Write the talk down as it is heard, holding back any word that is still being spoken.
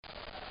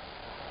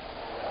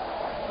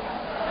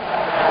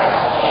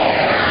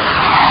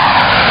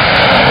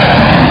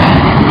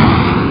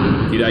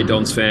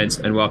Dons fans,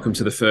 and welcome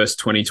to the first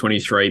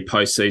 2023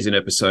 post-season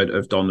episode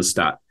of Don the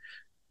Stat.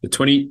 The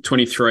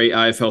 2023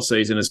 AFL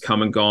season has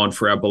come and gone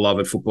for our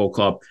beloved football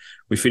club.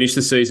 We finished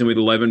the season with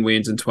 11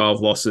 wins and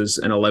 12 losses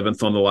and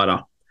 11th on the ladder.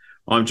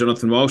 I'm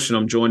Jonathan Walsh, and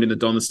I'm joined in the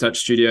Don the Stat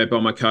studio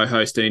by my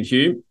co-host Ian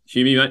Hume.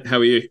 Humey, mate, how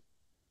are you?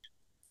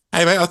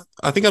 Hey, mate,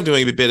 I think I'm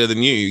doing a bit better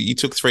than you. You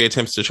took 3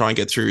 attempts to try and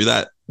get through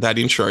that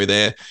intro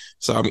there.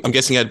 So I'm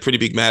guessing you had a pretty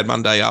big Mad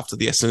Monday after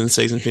the Essendon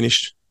season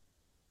finished.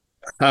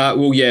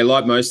 Well, yeah,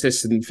 like most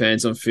Essendon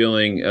fans, I'm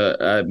feeling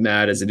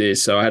mad as it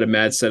is. So I had a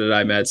mad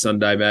Saturday, mad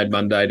Sunday, mad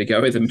Monday to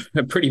go with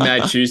a pretty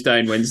mad Tuesday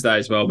and Wednesday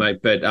as well,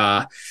 mate. But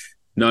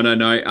no,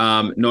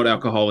 not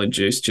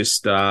alcohol-induced,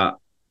 just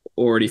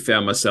already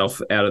found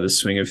myself out of the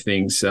swing of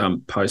things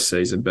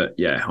post-season. But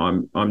yeah,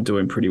 I'm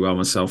doing pretty well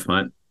myself,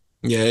 mate.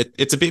 Yeah,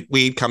 it's a bit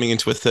weird coming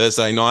into a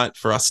Thursday night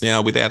for us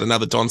now without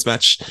another Dons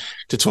match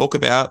to talk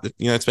about.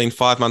 You know, it's been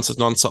 5 months of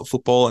non-stop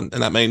football, and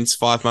that means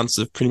 5 months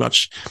of pretty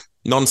much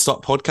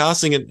non-stop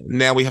podcasting, and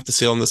now we have to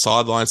sit on the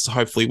sidelines to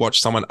hopefully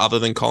watch someone other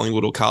than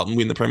Collingwood or Carlton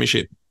win the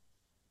premiership.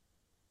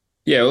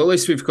 Yeah, well, at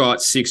least we've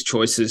got 6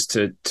 choices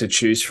to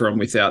choose from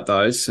without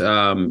those.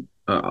 I'm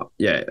not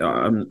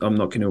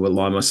going to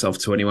align myself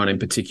to anyone in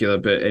particular,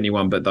 but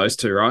anyone but those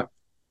two, right?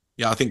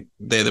 Yeah, I think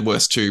they're the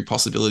worst 2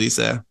 possibilities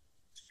there.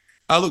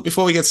 Look,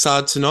 before we get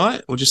started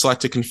tonight, we'd just like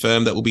to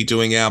confirm that we'll be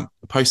doing our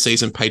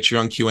post-season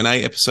Patreon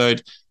Q&A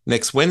episode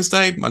next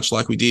Wednesday, much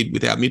like we did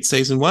with our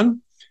mid-season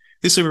one.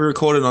 This will be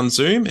recorded on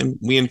Zoom, and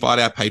we invite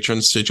our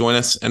patrons to join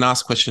us and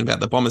ask questions about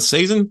the Bombers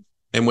season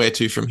and where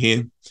to from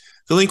here.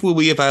 The link will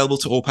be available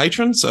to all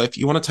patrons, so if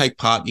you want to take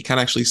part, you can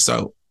actually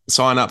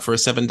sign up for a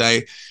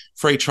 7-day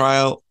free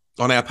trial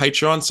on our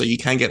Patreon, so you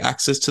can get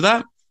access to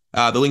that.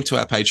 The link to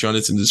our Patreon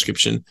is in the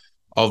description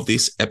of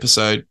this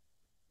episode.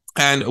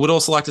 And I would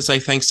also like to say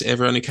thanks to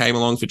everyone who came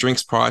along for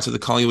drinks prior to the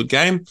Collingwood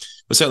game.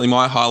 It was certainly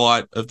my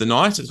highlight of the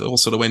night. It all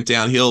sort of went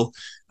downhill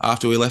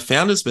after we left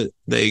Founders, but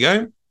there you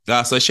go.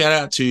 So shout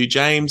out to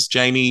James,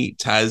 Jamie,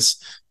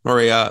 Taz,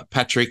 Maria,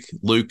 Patrick,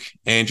 Luke,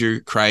 Andrew,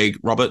 Craig,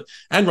 Robert,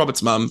 and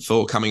Robert's mum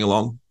for coming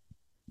along.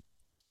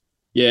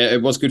 Yeah,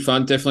 it was good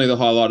fun. Definitely the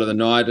highlight of the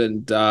night.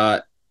 And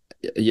I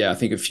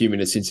think a few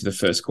minutes into the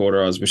first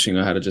quarter, I was wishing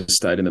I had just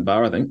stayed in the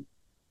bar, I think.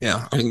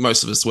 Yeah, I think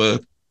most of us were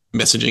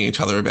messaging each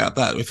other about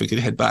that if we could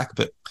head back.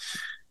 But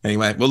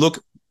anyway, well,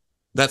 look,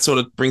 that sort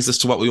of brings us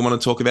to what we want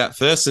to talk about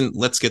first. And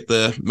let's get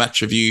the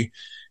match review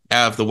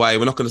out of the way.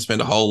 We're not going to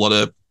spend a whole lot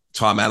of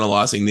time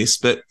analysing this,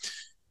 but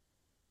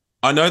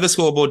I know the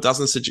scoreboard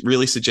doesn't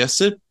really suggest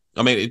it.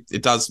 I mean,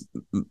 it does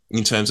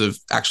in terms of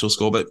actual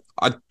score, but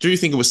I do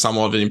think it was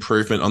somewhat of an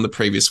improvement on the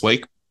previous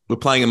week. We're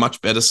playing a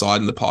much better side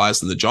in the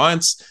Pies than the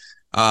Giants,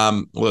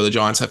 although the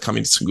Giants have come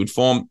into some good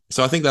form.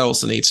 So I think that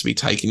also needs to be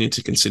taken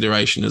into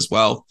consideration as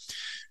well.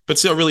 But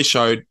still really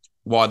showed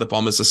why the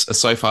Bombers are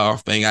so far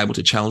off being able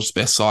to challenge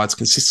the best sides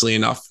consistently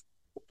enough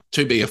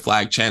to be a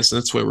flag chance, and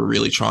that's where we're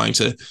really trying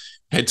to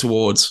head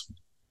towards.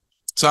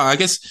 So I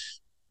guess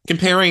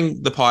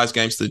comparing the Pies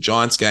games to the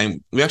Giants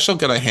game, we actually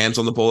got our hands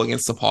on the ball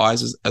against the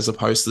Pies as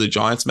opposed to the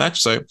Giants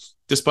match. So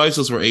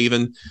disposals were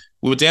even.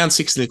 We were down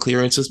 6 in the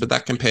clearances, but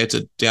that compared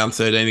to down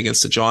 13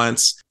 against the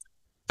Giants.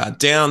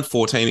 Down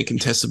 14 in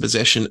contested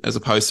possession as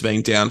opposed to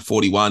being down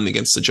 41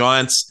 against the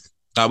Giants.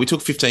 We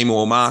took 15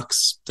 more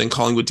marks than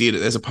Collingwood did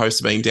as opposed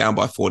to being down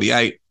by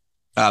 48.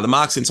 The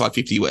marks inside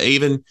 50 were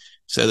even,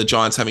 so the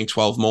Giants having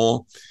 12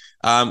 more.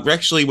 We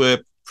actually were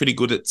pretty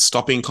good at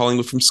stopping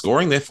Collingwood from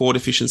scoring. Their forward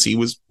efficiency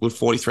was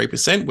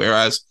 43%,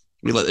 whereas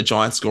we let the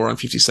Giants score on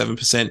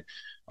 57%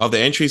 of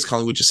their entries.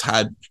 Collingwood just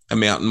had a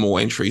mountain more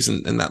entries,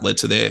 and that led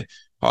to their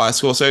higher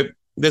score. So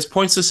there's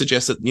points to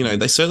suggest that, you know,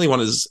 they certainly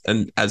weren't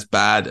as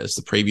bad as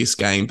the previous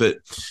game, but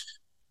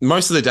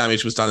most of the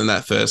damage was done in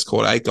that first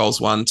quarter. 8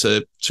 goals won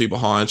to 2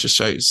 behind just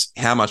shows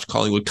how much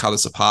Collingwood cut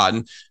us apart.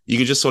 And you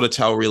could just sort of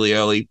tell really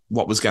early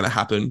what was going to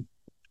happen.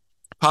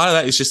 Part of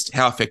that is just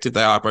how effective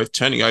they are, both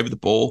turning over the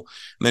ball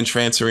and then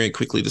transferring it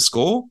quickly to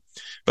score.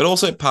 But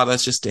also part of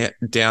that's just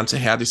down to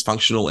how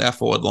dysfunctional our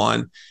forward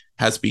line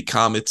has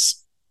become.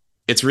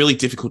 It's really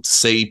difficult to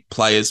see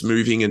players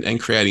moving and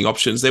creating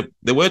options.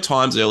 There were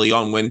times early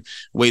on when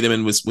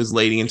Wiedemann was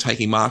leading and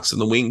taking marks in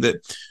the wing that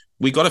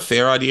we got a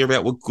fair idea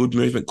about what good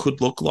movement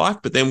could look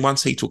like, but then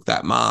once he took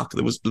that mark,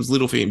 there was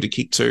little for him to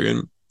kick to.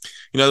 And,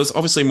 you know, there's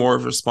obviously more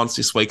of a response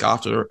this week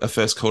after a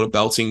first quarter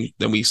belting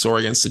than we saw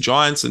against the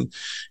Giants. And,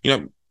 you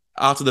know,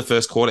 after the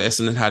first quarter,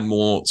 Essendon had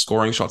more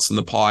scoring shots than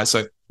the Pies.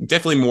 So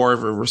definitely more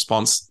of a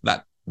response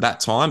that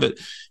time. But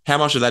how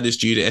much of that is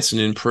due to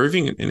Essendon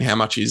improving and how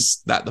much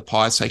is that the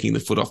Pies taking the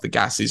foot off the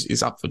gas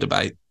is up for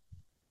debate.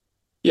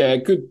 Yeah,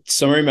 good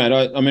summary, mate.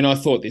 I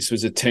thought this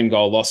was a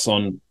 10-goal loss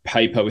on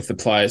paper with the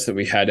players that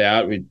we had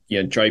out. With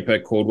Draper,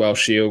 Caldwell,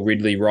 Shield,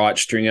 Ridley, Wright,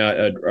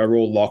 Stringer are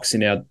all locks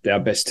in our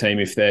best team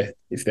if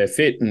they're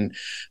fit, and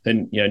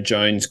then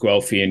Jones,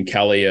 Guelphy, and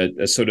Kelly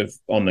are sort of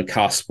on the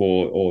cusp,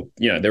 or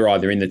they're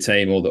either in the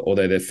team or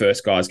they're their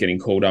first guys getting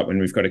called up when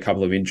we've got a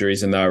couple of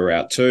injuries and they were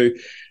out too.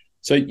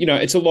 So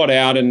it's a lot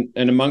out, and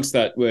amongst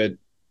that were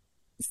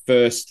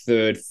first,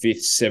 third,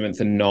 fifth, seventh,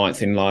 and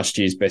ninth in last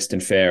year's best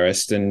and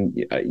fairest, and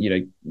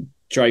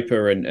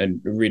Draper and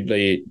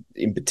Ridley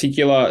in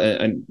particular,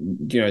 and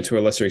to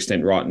a lesser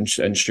extent Wright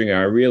and Stringer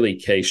are really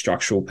key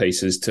structural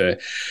pieces to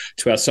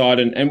our side,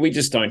 and we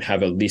just don't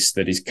have a list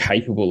that is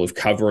capable of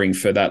covering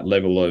for that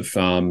level of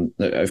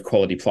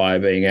quality player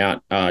being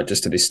out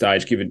just at this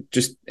stage, given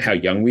just how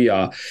young we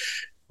are.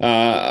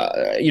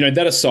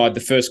 That aside, the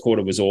first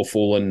quarter was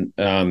awful, and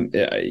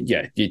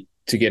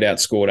to get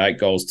outscored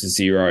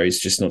 8-0 is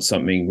just not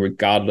something,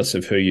 regardless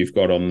of who you've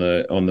got on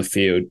the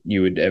field,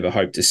 you would ever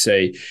hope to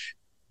see.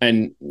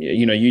 And,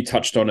 you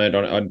touched on it.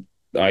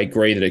 I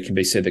agree that it can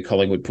be said that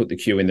Collingwood put the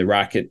cue in the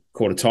rack at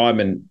quarter time,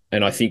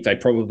 and I think they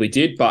probably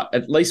did, but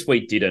at least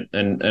we didn't.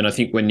 And I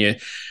think when you're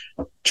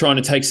trying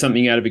to take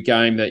something out of a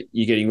game that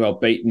you're getting well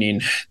beaten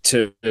in,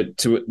 to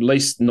at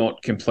least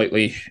not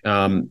completely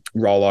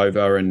roll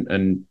over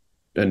and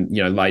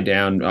lay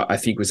down, I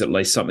think was at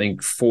least something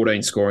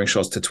 14 scoring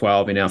shots to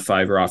 12 in our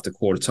favour after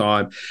quarter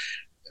time.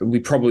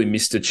 We probably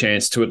missed a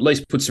chance to at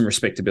least put some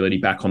respectability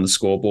back on the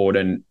scoreboard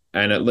and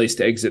at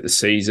least exit the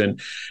season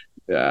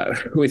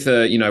with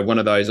one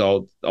of those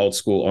old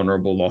school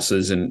honourable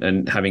losses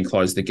and having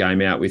closed the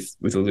game out with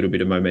a little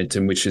bit of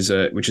momentum, which is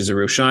a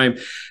real shame.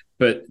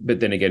 But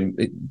then again,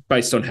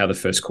 based on how the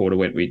first quarter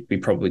went, we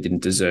probably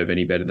didn't deserve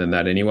any better than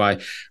that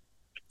anyway.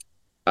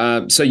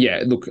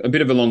 Look, a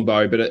bit of a long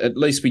bow, but at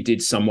least we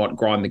did somewhat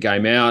grind the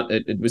game out.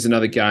 It was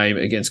another game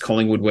against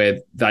Collingwood where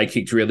they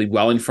kicked really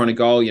well in front of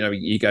goal.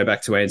 You go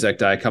back to Anzac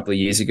Day a couple of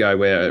years ago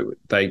where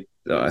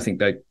I think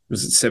they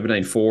was it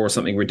 17-4 or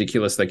something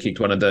ridiculous. They kicked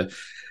one of the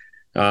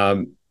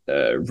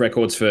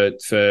records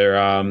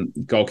for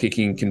goal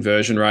kicking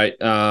conversion rate.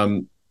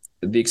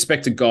 The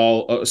expected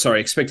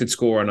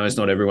score, I know it's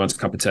not everyone's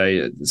cup of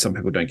tea. Some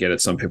people don't get it.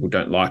 Some people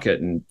don't like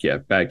it. And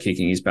bad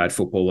kicking is bad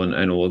football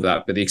and all of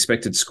that. But the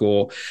expected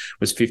score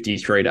was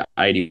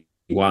 53-81.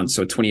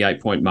 So a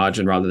 28-point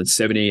margin rather than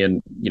 70.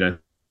 And,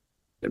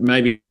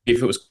 maybe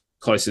if it was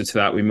closer to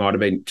that, we might have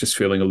been just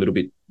feeling a little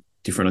bit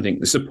different. I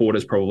think the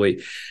supporters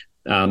probably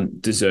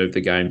deserved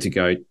the game to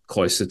go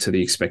closer to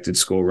the expected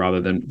score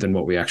rather than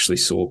what we actually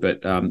saw.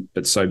 But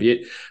so be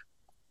it.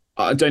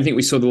 I don't think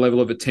we saw the level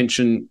of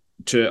attention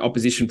to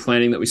opposition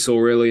planning that we saw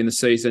early in the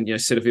season.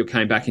 Setterfield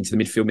came back into the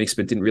midfield mix,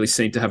 but didn't really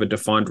seem to have a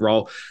defined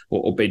role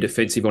or be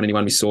defensive on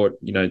anyone. We saw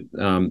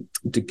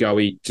De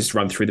Goey just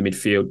run through the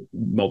midfield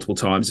multiple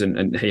times,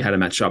 and he had a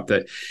matchup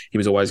that he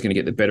was always going to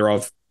get the better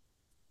of.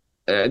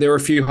 There were a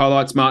few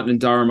highlights. Martin and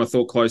Durham, I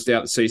thought, closed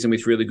out the season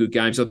with really good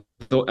games.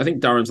 I think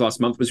Durham's last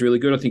month was really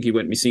good. I think he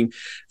went missing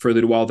for a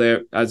little while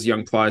there, as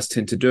young players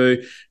tend to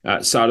do.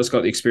 Sada's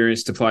got the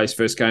experience to play his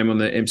first game on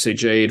the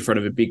MCG in front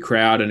of a big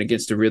crowd and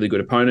against a really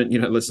good opponent.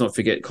 Let's not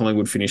forget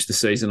Collingwood finished the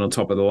season on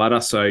top of the ladder.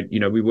 So,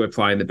 we were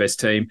playing the best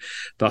team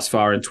thus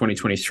far in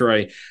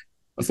 2023.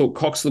 I thought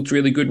Cox looked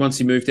really good once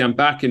he moved down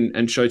back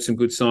and showed some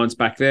good signs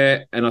back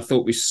there. And I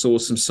thought we saw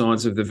some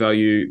signs of the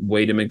value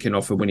Wiedemann can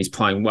offer when he's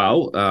playing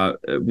well.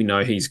 We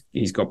know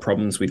he's got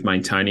problems with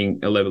maintaining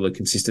a level of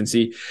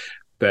consistency,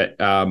 but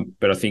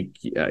I think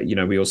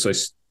we also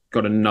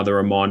got another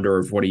reminder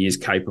of what he is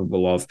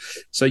capable of.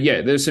 So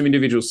there's some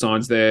individual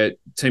signs there.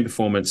 Team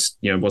performance,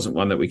 wasn't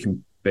one that we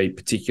can be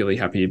particularly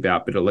happy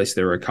about, but at least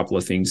there were a couple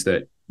of things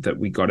that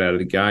we got out of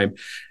the game.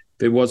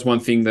 There was one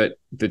thing that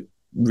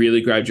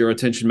really grabbed your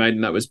attention, mate,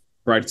 and that was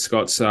Brad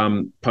Scott's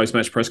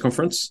post-match press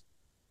conference.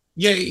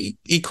 Yeah,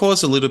 he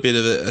caused a little bit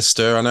of a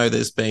stir. I know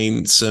there's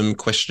been some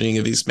questioning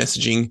of his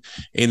messaging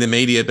in the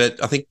media,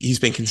 but I think he's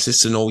been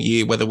consistent all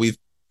year, whether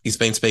he's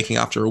been speaking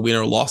after a win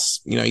or a loss.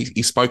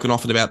 He's spoken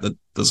often about that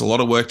there's a lot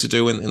of work to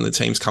do and the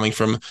team's coming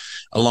from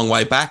a long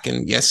way back.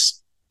 And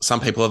yes, some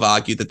people have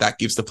argued that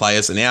gives the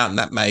players an out, and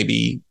that may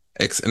be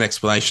an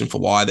explanation for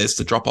why there's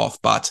the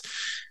drop-off. But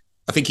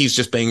I think he's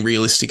just being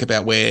realistic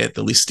about where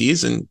the list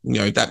is, and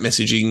that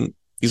messaging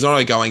is not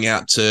only going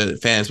out to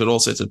fans but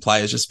also to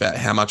players just about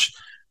how much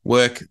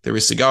work there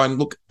is to go. And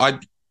look, I'm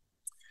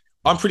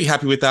pretty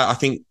happy with that. I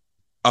think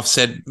I've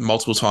said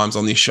multiple times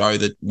on this show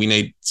that we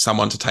need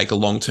someone to take a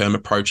long-term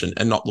approach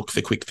and not look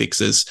for quick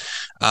fixes.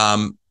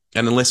 And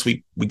unless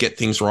we get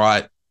things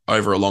right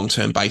over a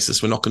long-term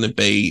basis, we're not going to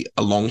be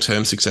a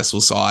long-term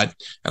successful side.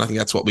 And I think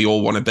that's what we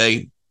all want to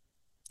be.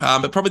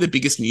 But probably the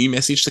biggest new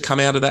message to come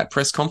out of that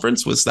press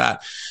conference was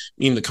that,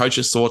 in the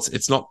coach's thoughts,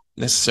 it's not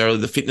necessarily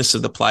the fitness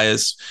of the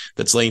players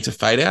that's leading to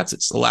fade outs.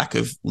 It's the lack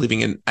of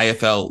living an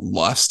AFL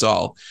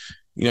lifestyle.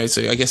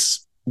 So I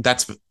guess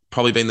that's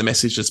probably been the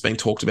message that's been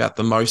talked about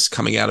the most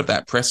coming out of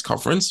that press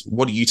conference.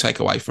 What do you take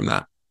away from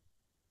that?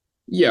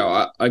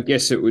 Yeah, I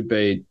guess it would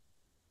be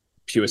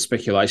pure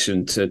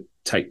speculation to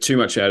take too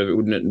much out of it,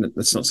 wouldn't it?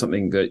 That's not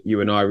something that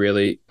you and I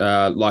really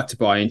like to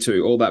buy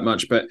into all that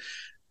much. But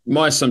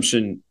my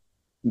assumption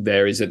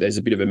there is that there's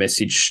a bit of a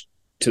message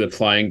to the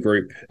playing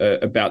group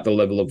about the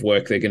level of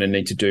work they're going to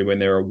need to do when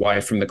they're away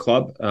from the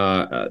club,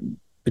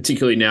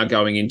 particularly now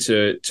going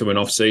into an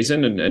off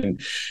season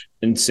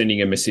and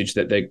sending a message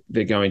that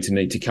they're going to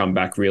need to come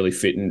back really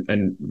fit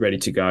and ready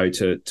to go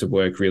to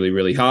work really,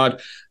 really hard. I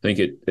think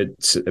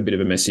it's a bit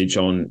of a message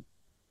on,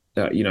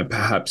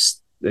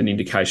 perhaps an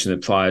indication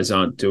that players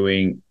aren't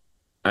doing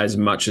as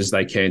much as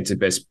they can to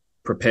best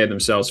prepare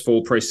themselves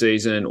for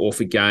preseason or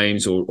for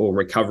games or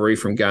recovery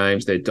from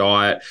games, their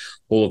diet,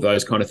 all of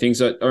those kind of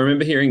things. I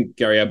remember hearing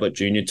Gary Ablett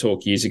Jr.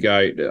 talk years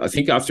ago, I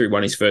think after he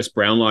won his first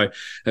Brownlow,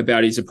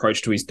 about his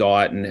approach to his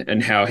diet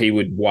and how he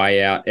would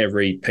weigh out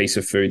every piece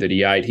of food that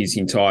he ate. His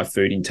entire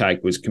food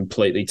intake was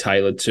completely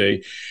tailored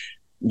to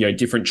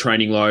different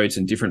training loads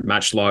and different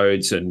match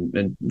loads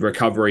and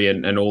recovery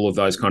and all of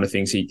those kind of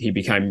things. He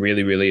became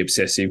really, really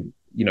obsessive,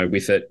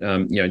 with it,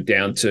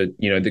 down to,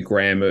 the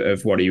gram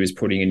of what he was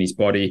putting in his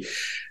body.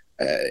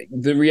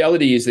 The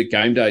reality is that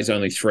game day is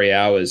only 3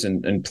 hours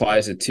and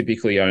players are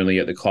typically only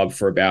at the club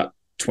for about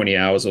 20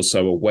 hours or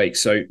so a week.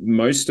 So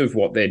most of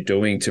what they're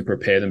doing to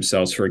prepare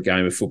themselves for a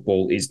game of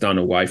football is done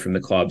away from the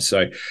club.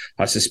 So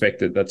I suspect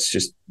that that's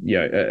just,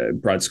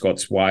 Brad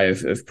Scott's way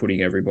of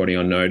putting everybody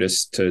on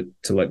notice to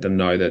let them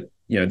know that,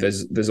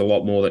 there's a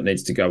lot more that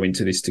needs to go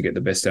into this to get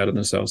the best out of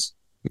themselves.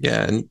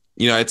 Yeah. And,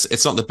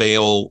 it's not the be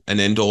all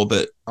and end all,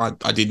 but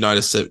I did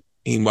notice that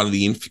in one of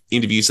the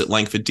interviews that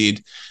Langford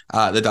did,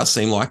 there does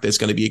seem like there's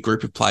going to be a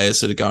group of players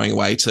that are going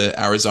away to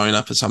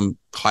Arizona for some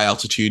high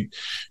altitude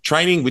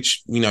training,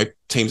 which,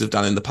 teams have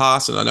done in the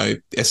past. And I know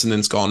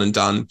Essendon's gone and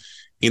done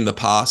in the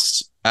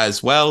past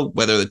as well.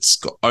 Whether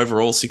it's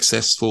overall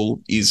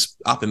successful is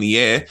up in the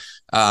air,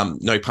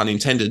 no pun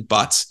intended,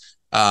 but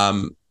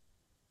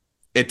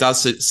it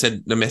does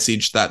send the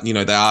message that,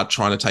 they are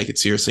trying to take it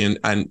seriously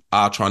and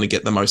are trying to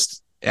get the most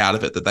out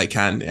of it that they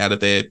can, out of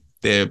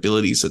their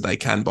abilities that they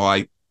can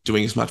by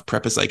doing as much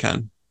prep as they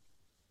can.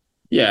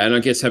 Yeah, and I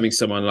guess having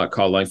someone like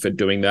Kyle Langford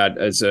doing that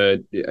as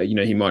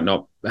he might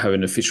not have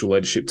an official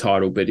leadership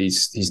title, but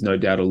he's no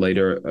doubt a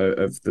leader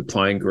of the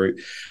playing group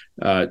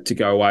to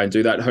go away and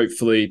do that.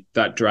 Hopefully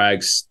that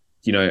drags,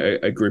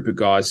 a group of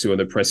guys who are on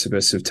the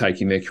precipice of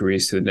taking their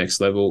careers to the next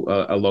level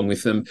along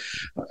with them.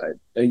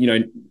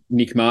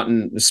 Nick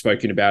Martin was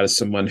spoken about as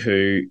someone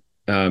who,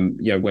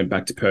 went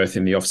back to Perth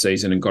in the off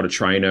season and got a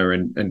trainer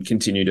and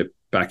continued it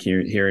back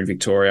here in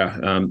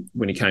Victoria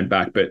when he came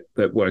back, but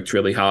worked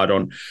really hard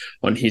on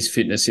his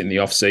fitness in the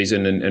off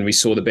season, and we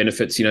saw the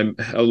benefits.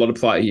 A lot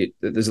of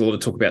there's a lot of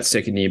talk about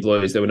second year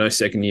blues. There were no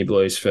second year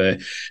blues for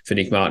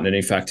Nick Martin, and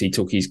in fact, he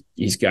took his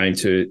game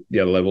to the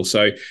other level.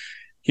 So,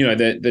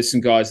 there's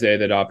some guys there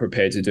that are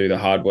prepared to do the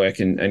hard work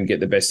and get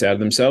the best out of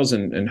themselves,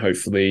 and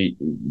hopefully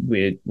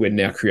we're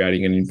now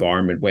creating an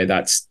environment where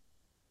that's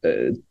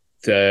the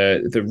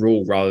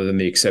rule rather than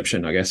the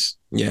exception, I guess.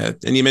 Yeah.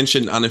 And you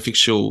mentioned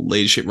unofficial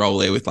leadership role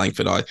there with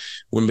Langford. I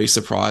wouldn't be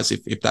surprised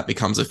if that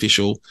becomes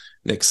official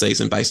next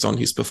season based on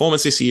his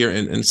performance this year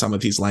and some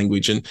of his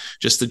language and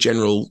just the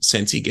general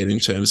sense he get in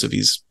terms of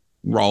his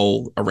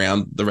role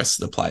around the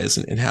rest of the players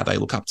and how they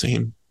look up to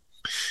him.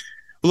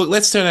 Well, look,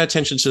 let's turn our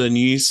attention to the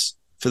news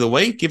for the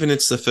week. Given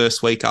it's the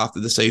first week after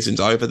the season's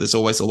over, there's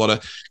always a lot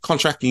of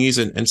contract news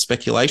and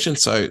speculation.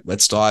 So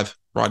let's dive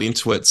right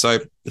into it. So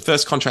the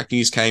first contract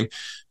news came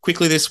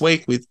quickly this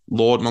week with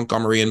Lord,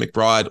 Montgomery and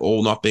McBride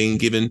all not being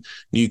given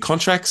new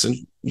contracts. And,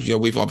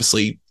 we've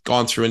obviously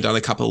gone through and done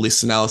a couple of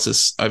list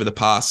analysis over the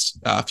past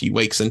few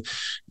weeks. And,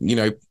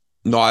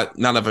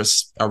 none of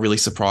us are really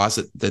surprised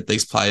that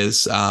these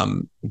players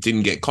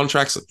didn't get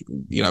contracts.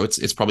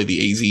 It's probably the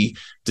easy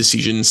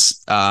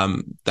decisions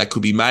that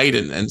could be made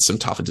and some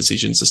tougher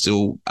decisions are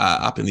still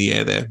up in the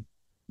air there.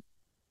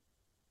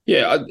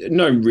 Yeah,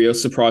 no real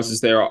surprises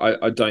there.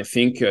 I don't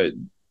think.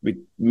 With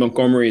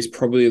Montgomery is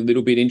probably a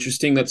little bit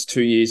interesting. That's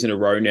 2 years in a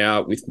row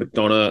now with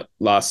McDonough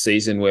last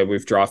season where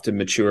we've drafted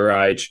mature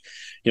age,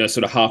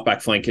 sort of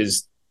halfback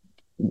flankers,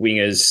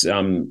 wingers,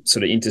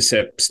 sort of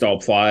intercept style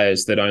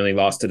players that only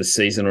lasted a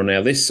season on our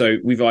list. So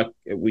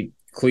we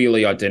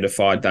clearly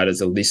identified that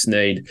as a list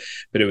need,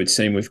 but it would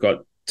seem we've got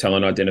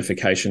talent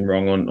identification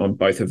wrong on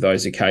both of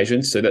those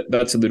occasions. So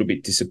that's a little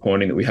bit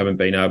disappointing that we haven't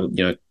been able,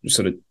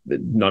 sort of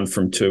none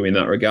from two in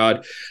that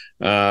regard.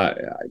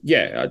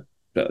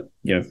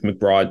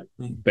 McBride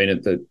been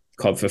at the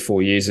club for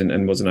 4 years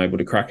and wasn't able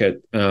to crack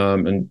it.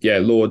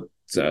 Lord,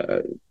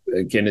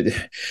 again, it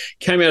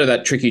came out of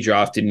that tricky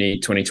draft in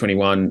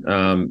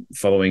 2021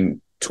 following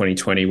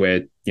 2020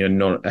 where,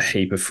 not a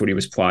heap of footy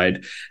was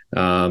played. He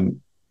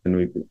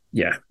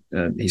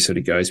sort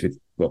of goes with,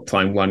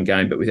 playing one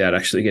game but without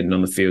actually getting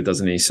on the field,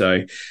 doesn't he? So,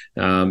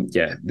 a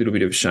little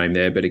bit of a shame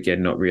there, but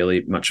again, not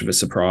really much of a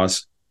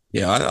surprise.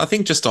 Yeah, I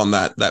think just on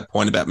that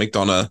point about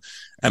McDonough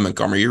and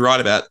Montgomery, you're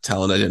right about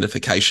talent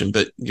identification,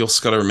 but you've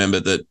also got to remember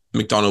that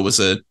McDonough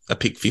was a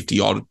pick 50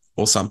 odd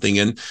or something,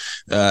 and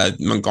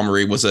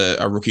Montgomery was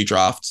a rookie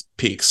draft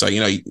pick. So,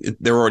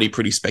 they're already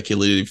pretty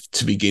speculative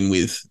to begin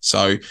with.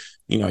 So,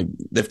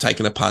 they've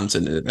taken a punt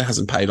and it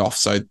hasn't paid off.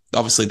 So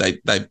obviously they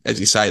as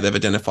you say, they've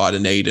identified a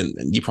need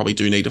and you probably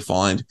do need to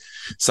find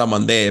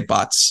someone there.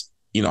 But,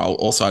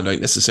 also I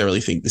don't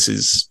necessarily think this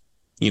is,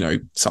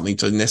 something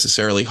to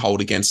necessarily hold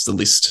against the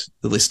list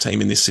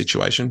team in this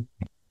situation.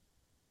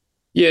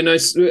 Yeah, no,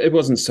 it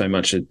wasn't so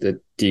much a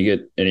dig at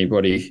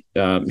anybody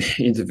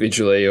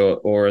individually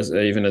or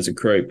even as a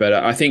group, but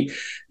I think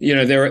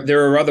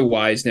there are other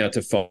ways now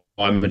to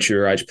find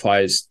mature age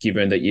players,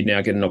 given that you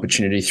now get an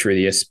opportunity through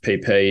the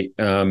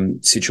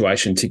SPP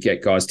situation to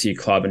get guys to your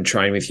club and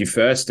train with you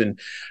first, and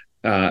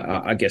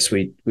I guess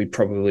we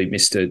probably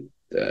missed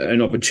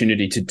an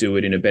opportunity to do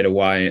it in a better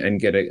way and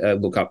get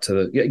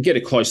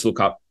a close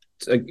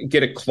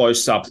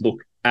up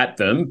look at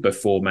them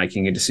before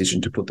making a decision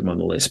to put them on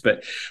the list.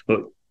 But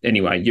look,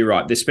 anyway, you're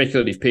right. The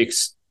speculative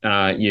picks,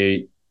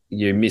 you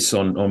miss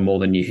on more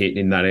than you hit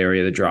in that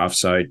area of the draft.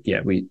 So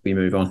yeah, we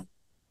move on.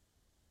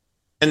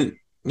 And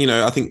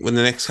I think when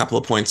the next couple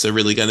of points are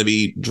really going to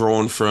be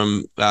drawn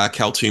from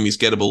Cal Toomey's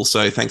Gettable.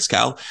 So thanks,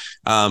 Cal.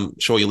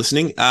 Sure you're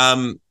listening.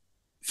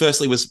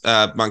 Firstly was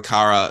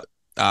Mankara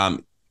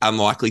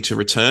unlikely to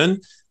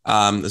return.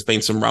 There's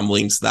been some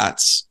rumblings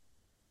that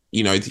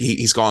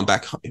he's gone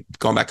back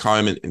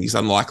home and he's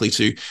unlikely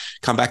to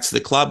come back to the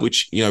club,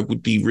 which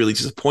would be really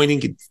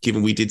disappointing,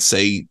 given we did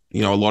see a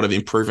lot of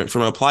improvement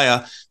from a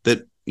player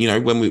that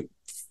when we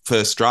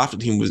first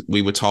drafted him,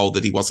 we were told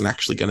that he wasn't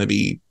actually going to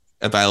be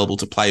available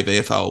to play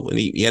VFL, and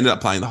he ended up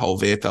playing the whole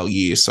VFL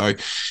year. So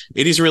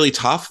it is really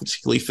tough,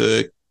 particularly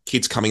for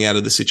kids coming out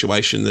of the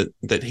situation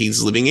that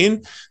he's living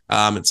in.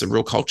 It's a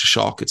real culture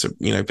shock. It's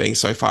being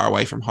so far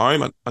away from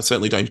home. I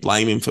certainly don't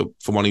blame him for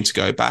wanting to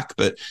go back,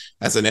 but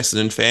as an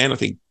Essendon fan, I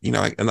think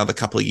another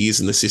couple of years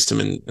in the system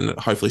and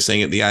hopefully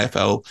seeing it at the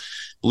AFL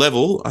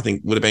level, I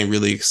think would have been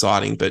really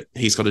exciting. But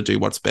he's got to do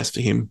what's best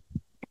for him.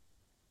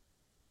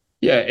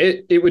 Yeah,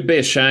 it would be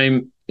a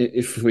shame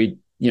if we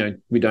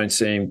don't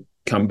see him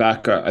come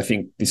back. I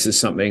think this is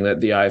something that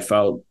the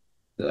AFL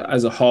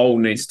as a whole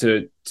needs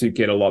to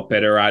get a lot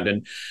better at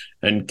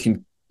and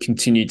can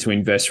continue to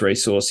invest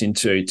resource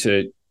into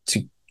to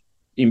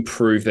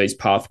improve these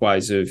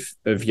pathways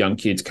of young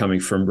kids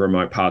coming from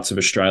remote parts of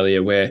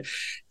Australia, where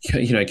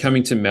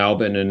coming to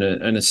Melbourne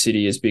and a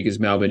city as big as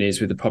Melbourne is,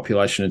 with the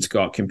population it's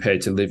got, compared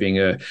to living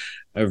a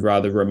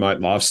rather remote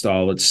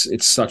lifestyle,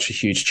 it's such a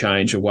huge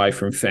change away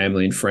from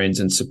family and friends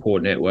and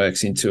support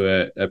networks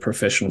into a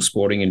professional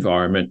sporting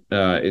environment.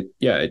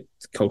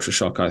 Culture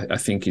shock, I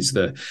think, is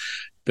the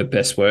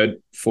best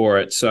word for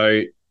it.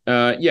 So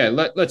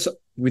let's,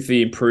 with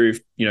the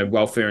improved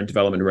welfare and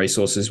development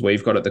resources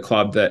we've got at the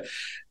club, that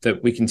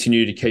we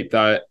continue to keep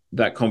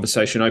that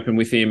conversation open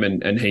with him,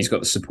 and he's got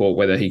the support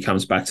whether he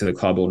comes back to the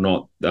club or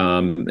not.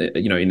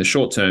 In the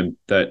short term,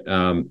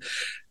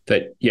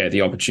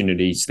 the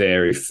opportunity's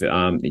there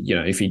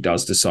if he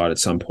does decide at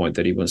some point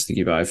that he wants to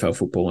give AFL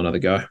football another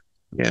go.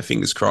 Yeah,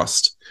 fingers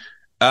crossed.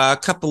 A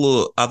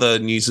couple of other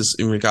news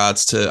in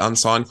regards to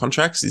unsigned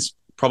contracts is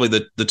probably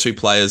the two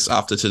players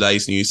after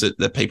today's news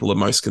that people are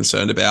most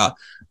concerned about.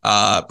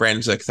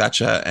 Brandon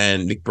Zerk-Thatcher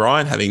and Nick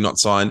Bryan having not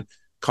signed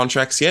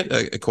contracts yet.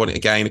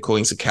 According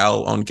to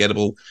Cal on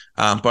Gettable,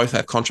 both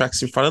have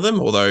contracts in front of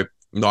them, although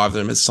neither of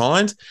them has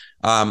signed.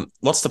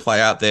 Lots to play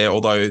out there,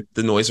 although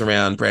the noise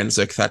around Brandon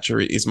Zerk-Thatcher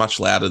is much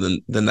louder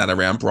than that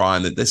around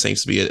Bryan. That there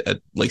seems to be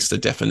at least a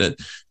definite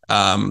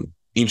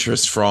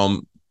interest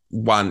from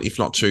one, if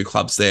not two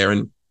clubs there.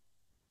 And,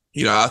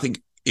 I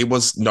think it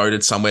was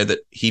noted somewhere that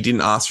he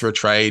didn't ask for a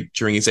trade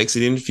during his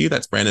exit interview.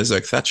 That's Brandon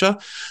Zerk-Thatcher.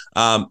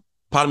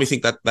 Part of me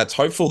think that's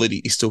hopeful that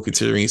he's still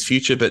considering his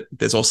future, but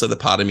there's also the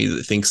part of me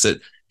that thinks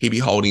that he'd be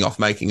holding off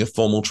making a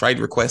formal trade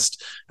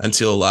request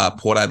until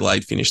Port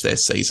Adelaide finish their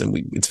season.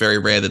 It's very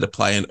rare that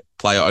a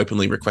player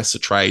openly requests a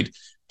trade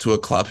to a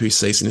club whose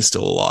season is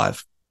still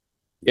alive.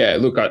 Yeah,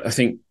 look, I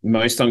think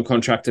most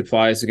uncontracted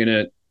players are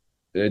going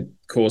to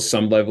cause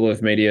some level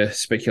of media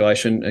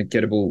speculation.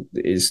 Gettable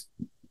is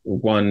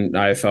one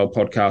AFL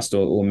podcast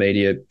or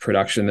media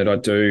production that I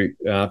do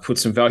put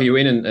some value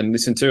in and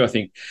listen to. I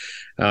think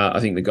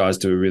the guys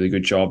do a really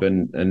good job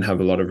and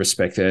have a lot of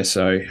respect there.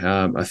 So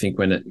I think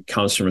when it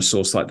comes from a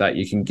source like that,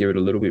 you can give it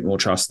a little bit more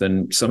trust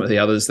than some of the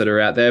others that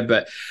are out there.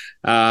 But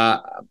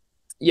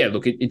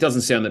look, it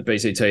doesn't sound that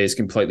BZT has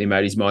completely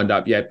made his mind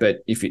up yet.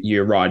 But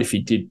you're right, if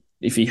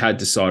he had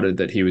decided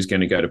that he was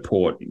going to go to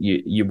Port,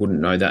 you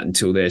wouldn't know that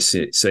until their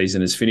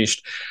season is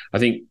finished. I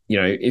think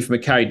if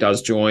McKay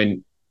does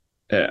join,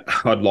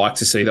 I'd like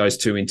to see those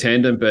two in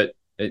tandem, but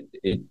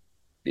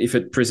if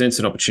it presents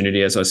an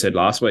opportunity, as I said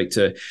last week,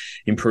 to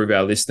improve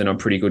our list, then I'm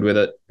pretty good with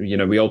it.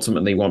 We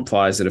ultimately want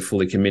players that are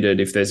fully committed.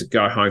 If there's a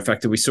go-home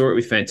factor, we saw it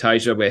with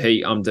Fantasia, where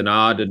he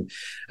denied and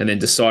then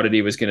decided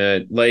he was going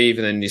to leave,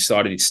 and then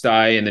decided he'd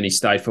stay, and then he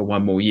stayed for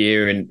one more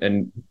year,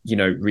 and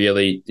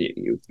really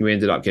we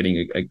ended up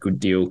getting a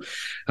good deal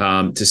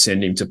to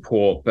send him to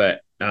Port,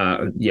 but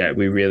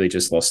we really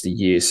just lost a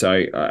year.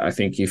 So I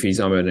think if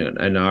he's and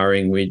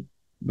ahhing,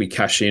 we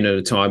cash in at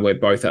a time where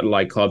both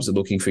Adelaide clubs are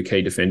looking for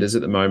key defenders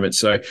at the moment.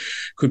 So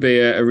could be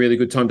a really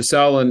good time to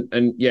sell. And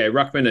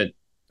Ruckman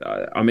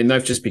I mean,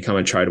 they've just become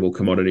a tradable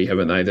commodity,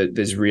 haven't they? That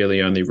there's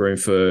really only room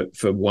for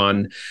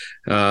one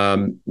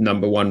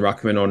number one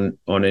ruckman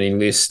on any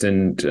list,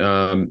 and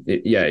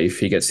if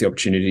he gets the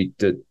opportunity,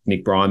 that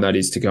Nick Bryan, that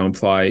is, to go and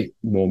play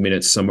more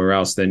minutes somewhere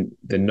else, then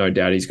no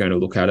doubt he's going to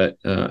look at it.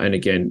 And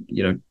again,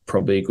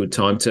 probably a good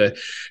time to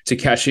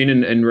cash in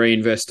and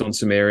reinvest on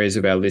some areas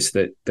of our list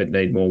that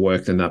need more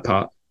work than that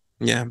part.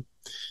 Yeah.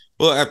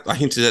 Well, I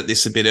hinted at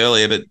this a bit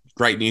earlier, but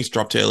great news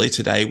dropped earlier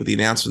today with the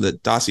announcement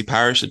that Darcy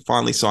Parish had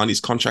finally signed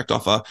his contract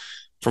offer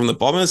from the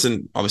Bombers.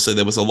 And obviously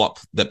there was a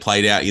lot that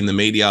played out in the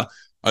media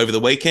over the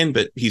weekend,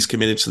 but he's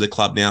committed to the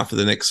club now for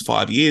the next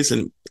 5 years.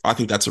 And I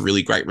think that's a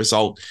really great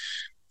result.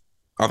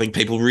 I think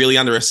people really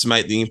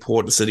underestimate the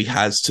importance that he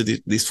has to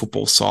this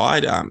football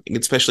side,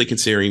 especially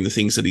considering the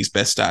things that he's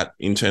best at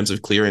in terms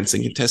of clearance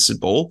and contested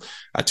ball,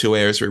 are two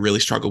areas we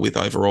really struggle with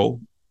overall.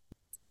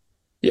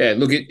 Yeah,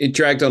 look, it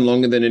dragged on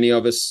longer than any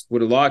of us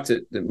would have liked.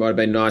 It might have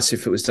been nice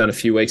if it was done a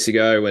few weeks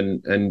ago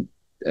and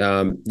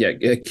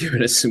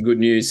given us some good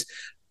news,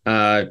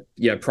 prior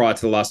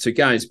to the last two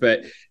games.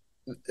 But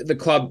the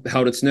club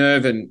held its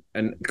nerve and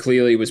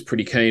clearly was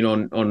pretty keen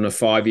on a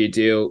 5-year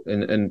deal.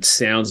 And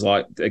sounds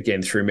like,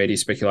 again, through media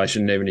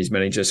speculation, even his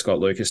manager, Scott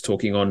Lucas,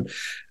 talking on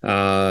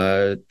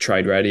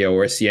Trade Radio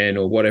or SEN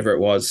or whatever it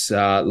was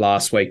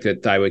last week,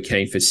 that they were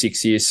keen for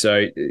 6 years.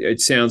 So it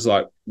sounds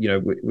like,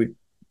 we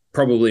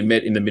probably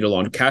met in the middle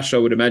on cash, I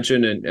would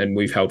imagine, and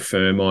we've held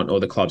firm on, or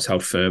the club's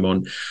held firm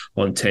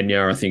on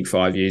tenure. I think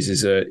 5 years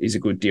is a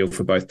good deal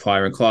for both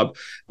player and club.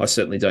 I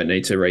certainly don't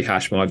need to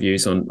rehash my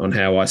views on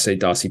how I see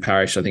Darcy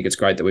Parish. I think it's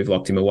great that we've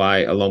locked him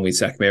away along with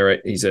Zach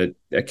Merrett. He's a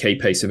key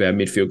piece of our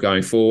midfield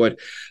going forward.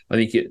 I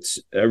think it's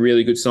a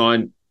really good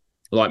sign,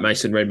 like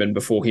Mason Redman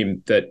before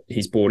him, that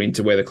he's bought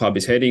into where the club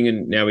is heading,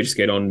 and now we just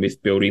get on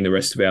with building the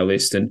rest of our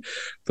list. And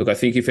look, I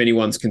think if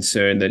anyone's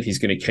concerned that he's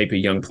going to keep a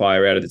young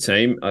player out of the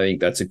team, I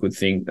think that's a good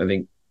thing. I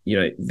think,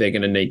 they're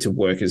going to need to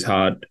work as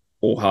hard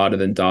or harder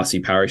than Darcy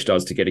Parish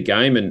does to get a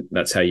game, and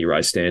that's how you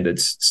raise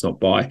standards. It's not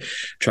by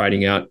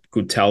trading out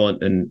good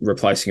talent and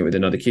replacing it with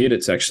another kid.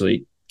 It's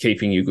actually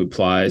keeping your good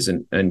players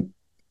and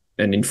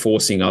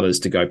enforcing others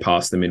to go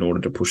past them in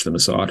order to push them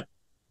aside.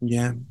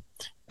 Yeah.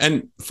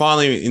 And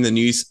finally, in the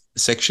news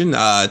section,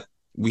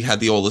 we had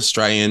the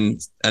All-Australian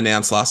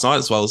announced last night,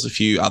 as well as a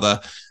few other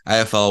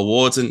AFL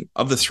awards. And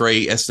of the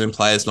three Essendon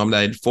players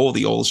nominated for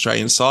the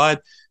All-Australian side,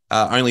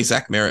 only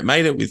Zach Merrett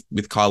made it,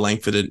 with Kyle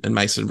Langford and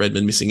Mason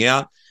Redman missing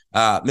out.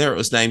 Merrett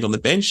was named on the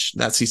bench.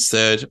 That's his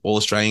third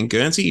All-Australian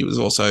Guernsey. He was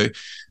also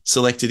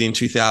selected in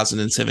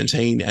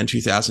 2017 and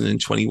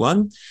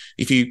 2021.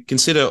 If you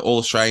consider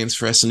All-Australians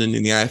for Essendon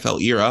in the AFL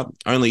era,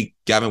 only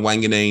Gavin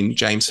Wanganeen,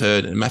 James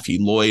Hird and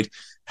Matthew Lloyd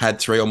had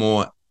three or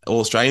more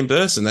All-Australian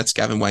berths, and that's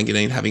Gavin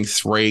Wanganeen having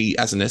three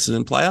as an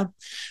Essendon player.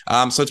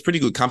 So it's pretty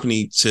good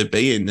company to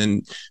be in.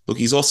 And look,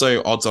 he's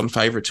also odds-on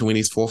favourite to win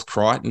his fourth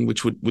Crichton,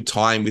 which would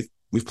tie him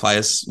with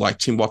players like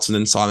Tim Watson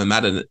and Simon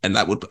Madden, and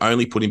that would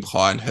only put him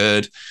behind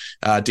Hird,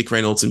 Dick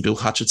Reynolds and Bill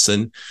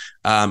Hutchinson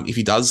if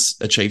he does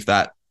achieve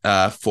that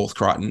fourth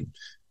Crichton.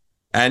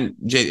 And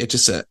it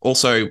just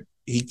also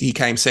he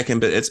came second,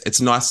 but it's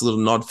a nice little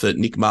nod for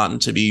Nick Martin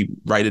to be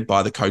rated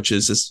by the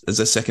coaches as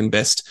their second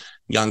best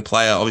young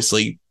player.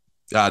 Obviously,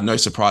 no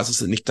surprises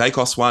that Nick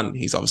Dacos won.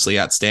 He's obviously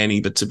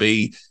outstanding, but to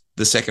be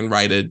the second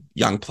rated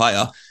young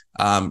player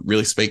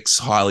really speaks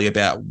highly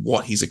about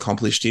what he's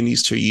accomplished in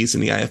his 2 years in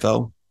the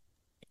AFL.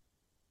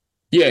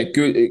 Yeah,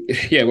 good.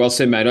 Yeah, well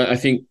said, mate. I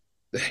think,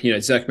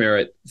 Zach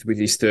Merrett with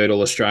his third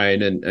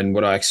All-Australian and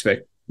what I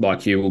expect,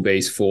 like you, will be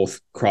his fourth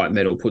Crichton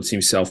medal, puts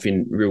himself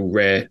in real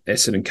rare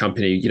Essendon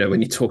company.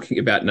 When you're talking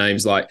about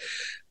names like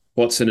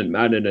Watson and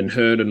Madden and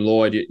Hird and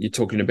Lloyd, you're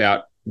talking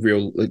about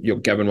Gavin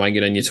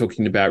Wanganeen, you're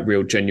talking about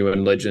real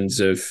genuine legends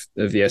of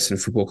the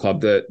Essendon Football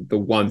Club. The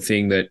one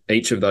thing that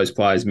each of those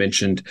players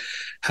mentioned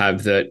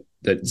have that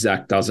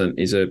Zach doesn't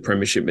is a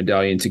premiership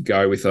medallion to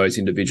go with those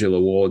individual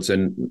awards.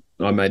 And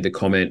I made the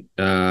comment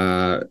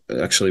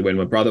actually when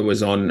my brother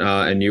was on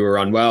and you were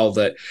unwell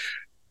that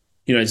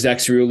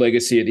Zach's real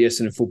legacy at the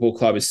Essendon Football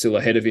Club is still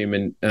ahead of him.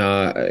 And,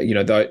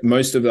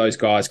 most of those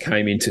guys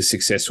came into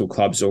successful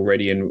clubs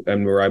already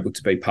and were able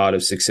to be part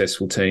of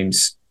successful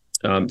teams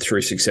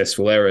through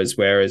successful eras,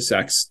 whereas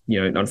Zach's,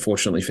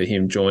 unfortunately for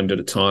him, joined at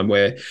a time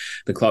where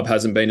the club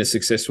hasn't been as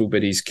successful,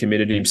 but he's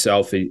committed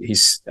himself.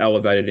 He's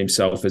elevated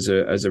himself as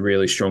a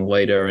really strong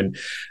leader. And,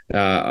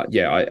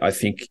 I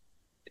think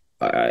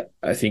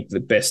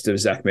the best of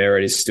Zach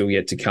Merrett is still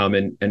yet to come,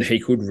 and he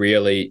could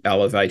really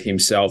elevate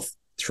himself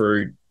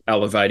through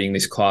elevating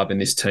this club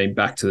and this team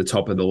back to the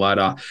top of the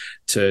ladder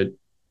to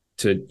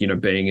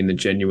being in the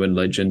genuine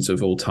legends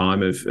of all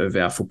time of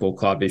our football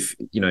club if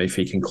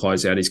he can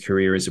close out his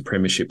career as a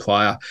premiership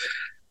player.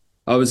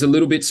 I was a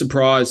little bit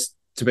surprised,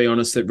 to be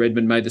honest, that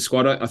Redman made the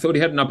squad. I thought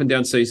he had an up and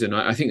down season.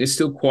 I think there's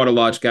still quite a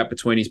large gap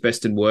between his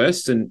best and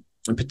worst, and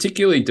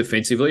particularly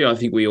defensively. I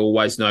think we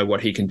always know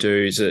what he can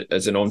do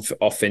as an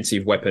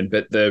offensive weapon,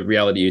 but the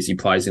reality is he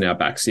plays in our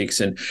back six,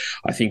 and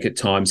I think at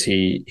times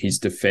his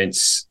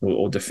defense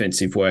or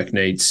defensive work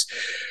needs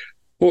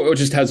or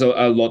just has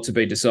a lot to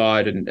be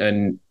decided.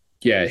 And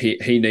yeah,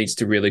 he needs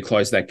to really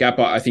close that gap.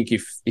 I think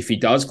if he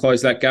does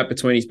close that gap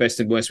between his best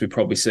and worst, we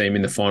probably see him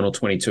in the final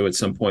 22 at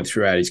some point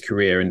throughout his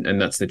career,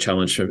 and that's the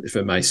challenge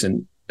for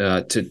Mason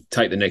to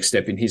take the next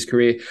step in his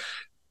career.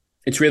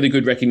 It's really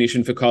good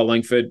recognition for Kyle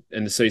Langford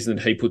and the season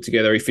that he put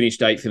together. He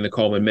finished 8th in the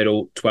Coleman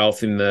Medal,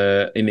 12th in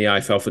the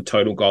AFL for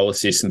total goal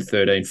assists, and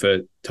 13 for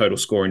total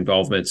score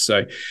involvement.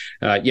 So,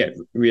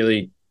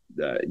 really.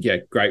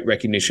 Great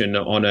recognition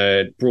on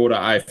a broader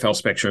AFL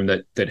spectrum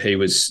that he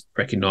was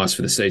recognised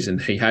for the season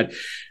he had.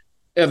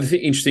 The other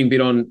interesting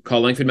bit on Kyle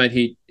Langford,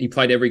 mate, he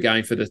played every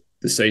game for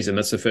the season.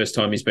 That's the first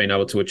time he's been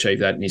able to achieve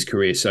that in his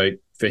career. So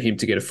for him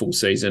to get a full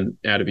season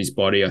out of his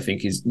body, I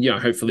think is,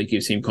 hopefully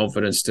gives him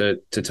confidence to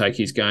take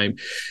his game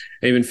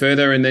even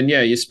further. And then,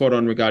 you're spot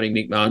on regarding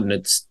Nick Martin.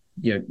 It's,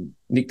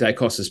 Nick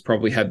Daicos has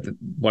probably had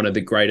one of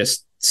the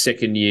greatest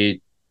second year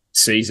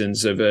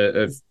seasons of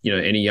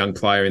any young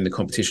player in the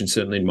competition,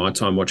 certainly in my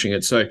time watching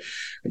it. So,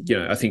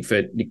 I think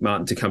for Nick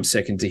Martin to come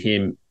second to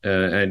him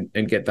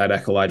and get that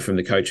accolade from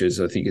the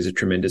coaches, I think is a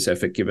tremendous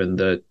effort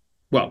given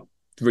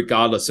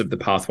regardless of the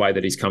pathway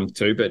that he's come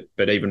to,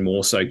 but even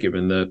more so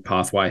given the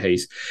pathway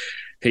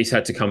he's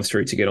had to come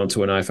through to get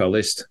onto an AFL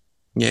list.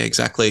 Yeah,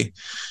 exactly.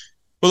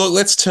 Well, look,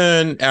 let's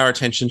turn our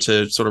attention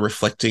to sort of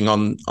reflecting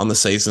on the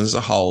season as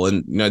a whole.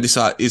 And, this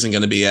isn't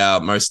going to be our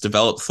most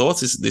developed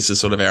thoughts. This is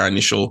sort of our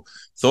initial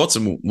thoughts,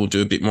 and we'll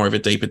do a bit more of a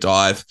deeper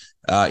dive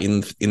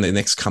in the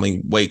next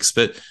coming weeks.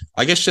 But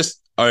I guess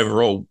just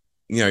overall,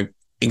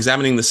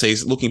 examining the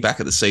season, looking back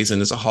at the season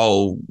as a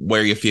whole,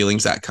 where are your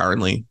feelings at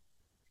currently?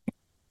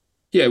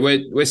 Yeah,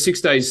 we're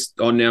 6 days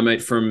on now,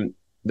 mate, from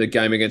the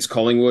game against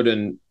Collingwood,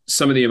 and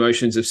some of the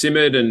emotions have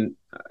simmered. And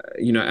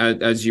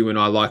as you and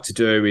I like to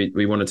do,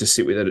 we wanted to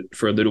sit with it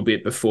for a little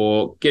bit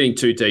before getting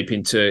too deep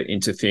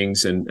into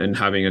things and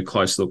having a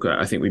close look.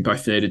 I think we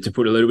both needed to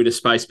put a little bit of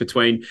space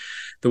between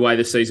the way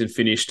the season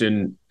finished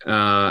and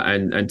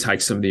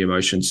take some of the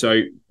emotion.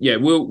 So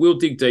we'll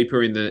dig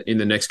deeper in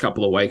the next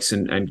couple of weeks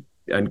and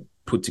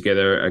put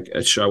together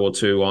a show or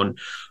two on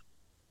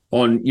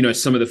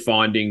some of the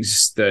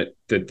findings that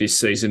this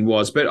season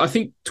was. But I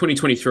think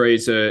 2023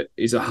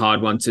 is a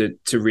hard one to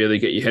really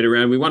get your head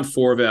around. We won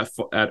four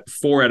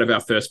out of our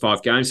first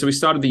 5 games. So we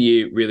started the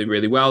year really,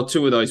 really well.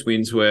 2 of those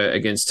wins were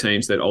against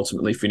teams that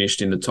ultimately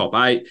finished in the top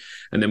 8.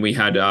 And then we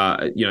had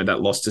that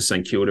loss to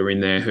St Kilda in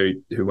there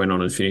who went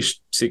on and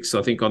finished 6th,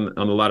 I think, on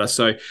the ladder.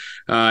 So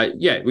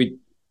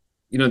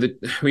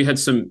we had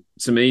some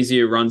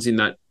easier runs in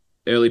that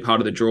early part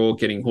of the draw.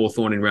 Getting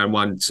Hawthorn in round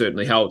 1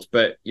 certainly helped,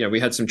 but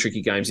we had some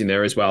tricky games in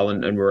there as well,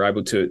 and we were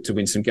able to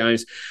win some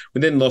games.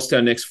 We then lost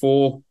our next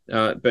 4,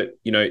 but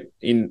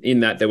in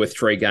that there were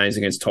 3 games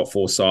against top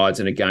 4 sides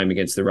and a game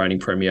against the reigning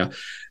premier,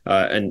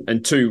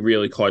 and 2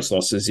 really close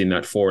losses in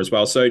that 4 as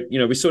well. So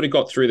we sort of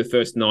got through the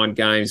first 9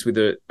 games with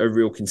a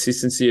real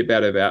consistency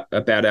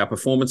about our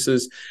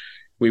performances.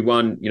 We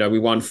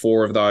won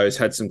 4 of those,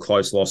 had some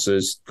close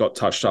losses, got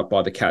touched up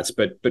by the Cats,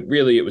 but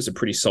really it was a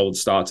pretty solid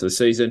start to the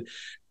season.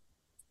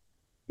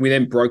 We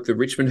then broke the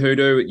Richmond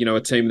Hoodoo, a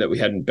team that we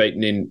hadn't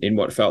beaten in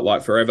what felt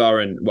like forever.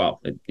 And,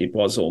 it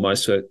was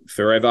almost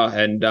forever.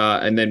 And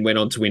then went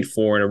on to win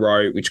 4 in a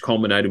row, which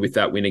culminated with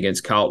that win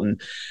against Carlton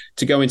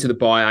to go into the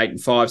bye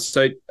 8-5.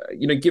 So,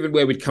 given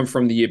where we'd come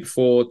from the year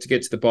before to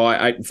get to the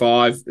bye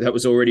 8-5, that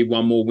was already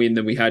one more win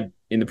than we had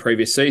in the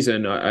previous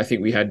season. I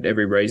think we had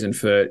every reason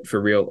for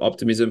real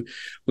optimism.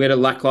 We had a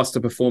lackluster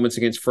performance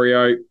against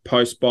Freo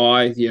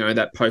post-bye,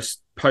 that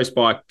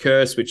post-bye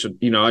curse, which,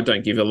 I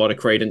don't give a lot of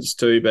credence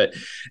to, but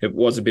it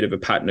was a bit of a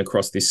pattern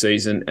across this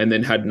season, and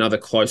then had another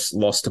close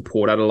loss to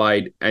Port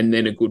Adelaide and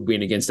then a good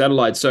win against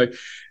Adelaide. So,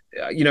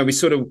 we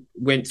sort of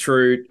went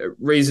through a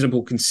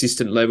reasonable,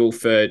 consistent level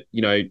for,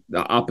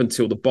 up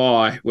until the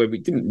bye, where we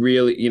didn't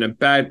really, a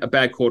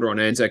bad quarter on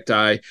Anzac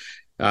Day,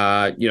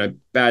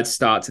 bad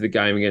start to the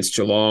game against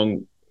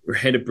Geelong. We're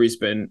ahead of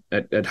Brisbane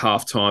at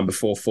halftime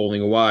before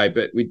falling away,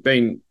 but we'd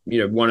been,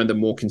 one of the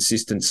more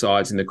consistent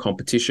sides in the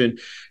competition.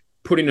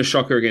 Put in a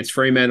shocker against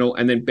Fremantle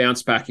and then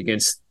bounce back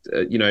against,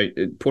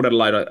 Port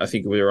Adelaide. I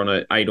think we were on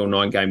an 8 or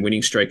 9 game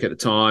winning streak at the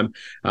time.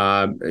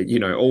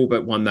 All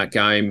but won that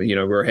game. We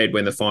were ahead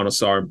when the final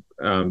siren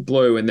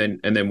blew, and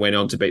then went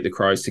on to beat the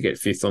Crows to get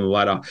 5th on the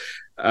ladder.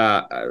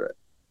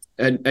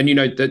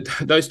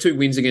 Those 2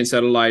 wins against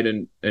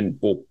Adelaide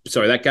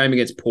that game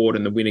against Port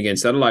and the win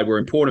against Adelaide were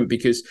important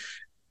because,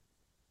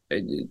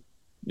 every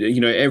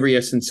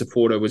Essendon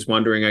supporter was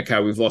wondering, okay,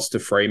 we've lost to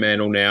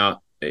Fremantle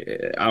now.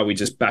 Are we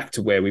just back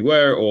to where we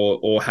were,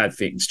 or had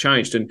things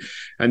changed? And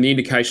the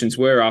indications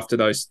were after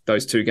those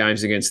 2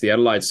 games against the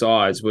Adelaide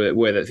sides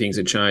were that things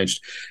had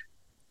changed.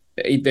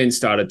 It then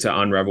started to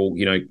unravel,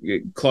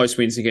 close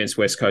wins against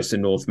West Coast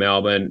and North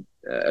Melbourne,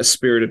 a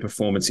spirited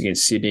performance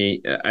against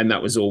Sydney, and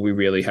that was all we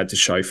really had to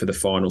show for the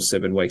final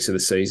 7 weeks of the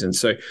season.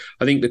 So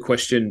I think the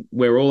question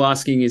we're all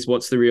asking is,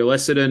 what's the real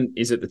Essendon?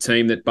 Is it the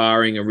team that,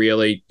 barring a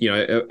really,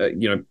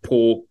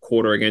 poor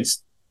quarter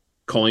against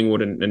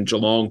Collingwood and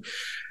Geelong,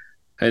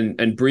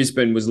 and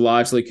Brisbane was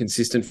largely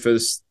consistent for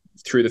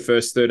through the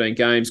first 13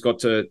 games, got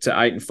to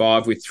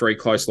 8-5 with 3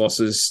 close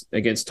losses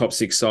against top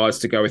 6 sides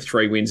to go with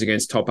 3 wins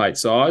against top 8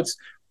 sides.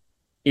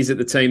 Is it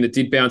the team that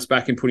did bounce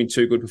back and put in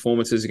 2 good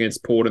performances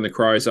against Port and the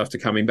Crows after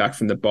coming back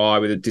from the bye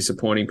with a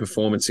disappointing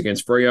performance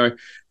against Freo?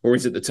 Or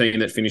is it the team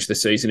that finished the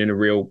season in a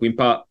real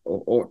whimper?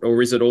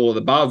 Or is it all of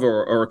the above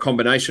or a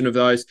combination of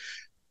those?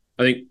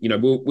 I think,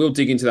 we'll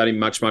dig into that in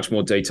much, much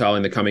more detail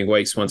in the coming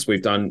weeks once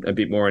we've done a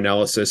bit more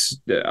analysis.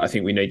 I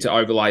think we need to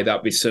overlay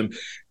that with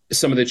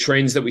some of the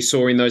trends that we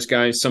saw in those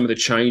games, some of the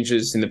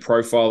changes in the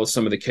profile of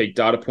some of the key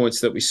data points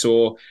that we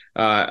saw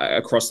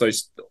across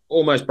those,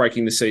 almost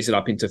breaking the season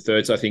up into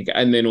thirds, I think,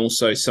 and then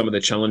also some of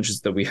the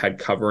challenges that we had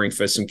covering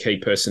for some key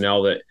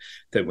personnel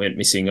that went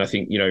missing. I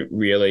think,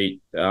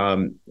 really,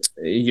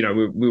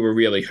 we were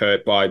really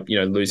hurt by,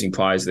 losing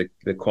players,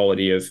 the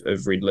quality of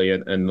Ridley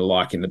and the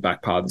like in the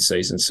back part of the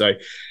season. So,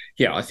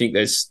 yeah, I think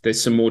there's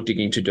some more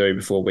digging to do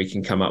before we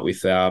can come up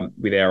with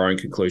our own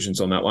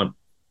conclusions on that one.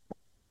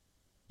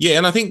 Yeah,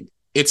 and I think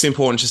it's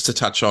important just to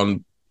touch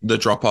on the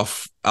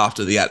drop-off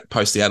after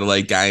post the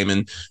Adelaide game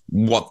and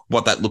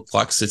what that looked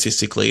like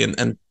statistically.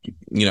 And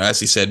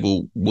as you said,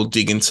 we'll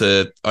dig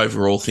into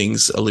overall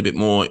things a little bit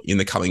more in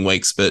the coming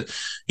weeks. But,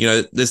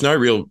 there's no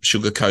real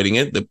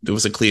sugarcoating it. There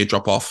was a clear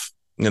drop-off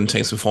in the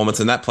team's performance,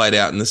 and that played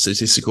out in the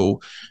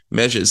statistical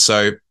measures.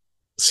 So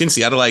since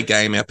the Adelaide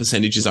game, our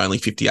percentage is only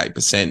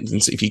 58%.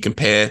 And so if you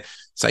compare,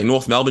 say,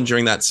 North Melbourne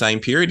during that same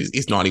period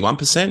is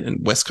 91%,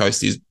 and West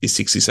Coast is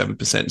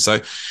 67%. So,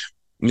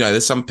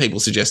 there's some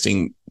people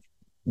suggesting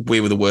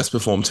we were the worst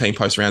performed team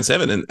post round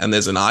 7, and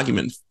there's an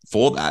argument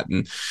for that.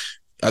 And,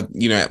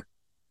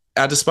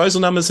 our disposal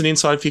numbers and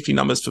inside 50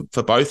 numbers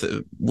for both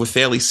were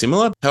fairly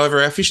similar. However,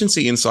 our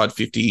efficiency inside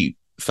 50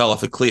 fell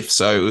off a cliff.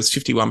 So it was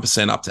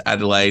 51% up to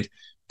Adelaide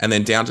and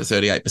then down to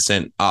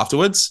 38%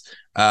 afterwards.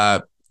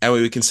 And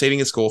we were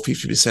conceding a score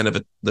 50%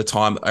 of the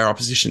time our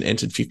opposition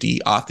entered 50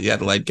 after the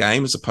Adelaide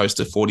game, as opposed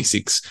to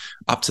 46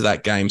 up to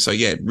that game. So,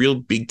 yeah, real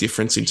big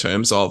difference in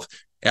terms of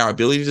our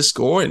ability to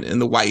score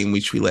and the way in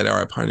which we let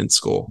our opponents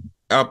score.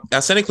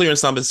 Our centre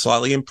clearance numbers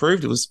slightly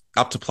improved. It was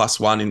up to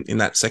 +1 in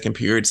that second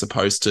period as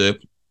opposed to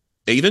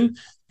even.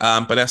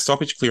 But our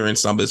stoppage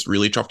clearance numbers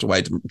really dropped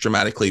away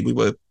dramatically. We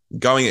were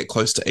going at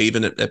close to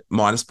even at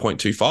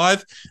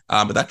 -0.25,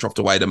 but that dropped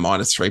away to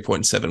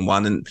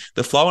 -3.71. And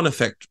the flow-on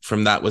effect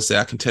from that was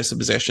our contested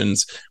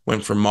possessions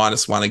went from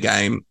 -1 a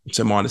game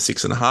to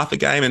 -6.5 a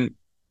game. And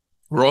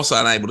we're also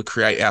unable to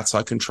create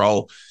outside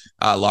control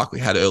like we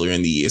had earlier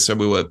in the year. So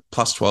we were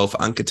 +12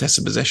 for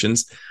uncontested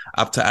possessions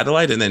up to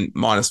Adelaide and then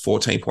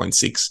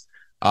 -14.6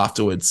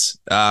 afterwards.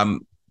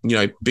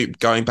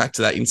 Going back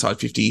to that inside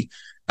 50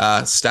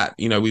 stat,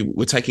 we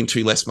were taking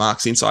 2 less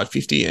marks inside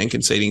 50 and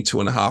conceding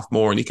 2.5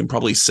 more. And you can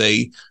probably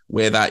see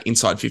where that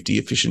inside 50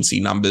 efficiency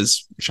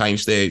numbers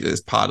changed there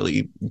as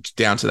partly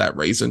down to that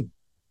reason.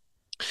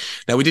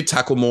 Now, we did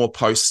tackle more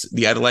post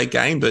the Adelaide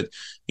game, but,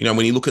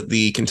 when you look at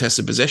the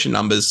contested possession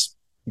numbers,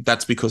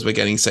 that's because we were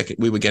getting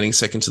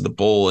second to the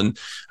ball, and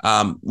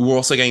we were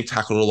also getting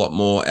tackled a lot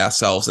more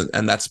ourselves,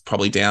 and that's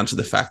probably down to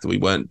the fact that we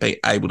weren't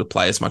able to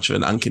play as much of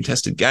an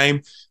uncontested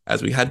game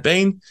as we had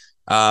been.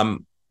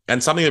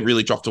 And something that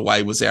really dropped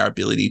away was our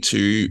ability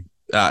to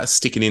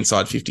stick an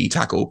inside 50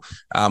 tackle.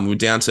 We were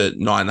down to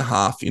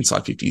 9.5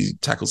 inside 50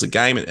 tackles a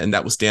game, and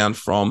that was down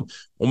from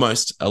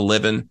almost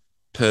 11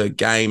 per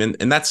game,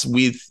 and that's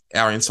with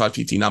our inside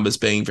 50 numbers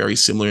being very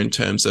similar in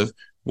terms of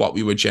what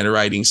we were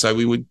generating. So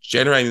we were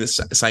generating the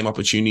same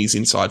opportunities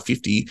inside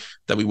 50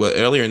 that we were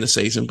earlier in the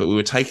season, but we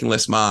were taking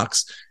less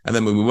marks. And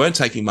then when we weren't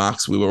taking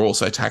marks, we were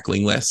also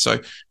tackling less. So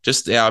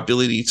just our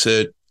ability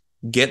to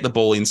get the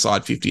ball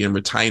inside 50 and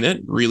retain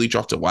it really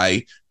dropped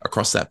away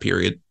across that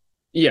period.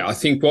 Yeah, I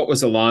think what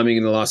was alarming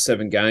in the last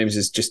 7 games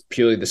is just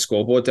purely the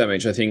scoreboard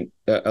damage. I think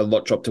a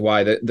lot dropped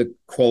away. The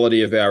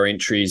quality of our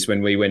entries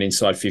when we went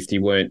inside 50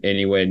 weren't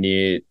anywhere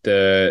near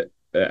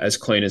as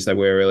clean as they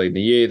were early in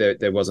the year.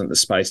 There wasn't the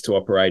space to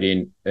operate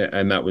in,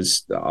 and that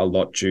was a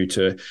lot due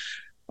to,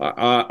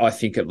 I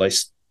think, at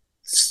least,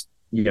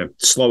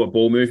 slower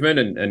ball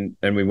movement,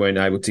 and we weren't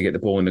able to get the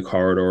ball in the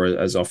corridor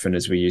as often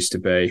as we used to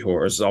be,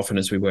 or as often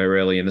as we were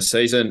early in the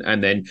season.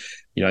 And then,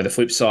 the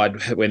flip side,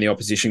 when the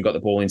opposition got the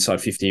ball inside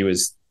 50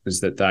 was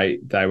that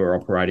they were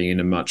operating in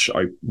a much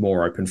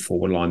more open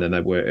forward line than they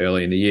were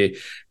early in the year.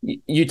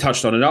 You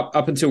touched on it.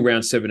 Up until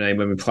round 17,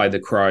 when we played the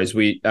Crows,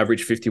 we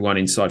averaged 51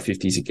 inside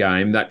 50s a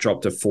game. That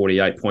dropped to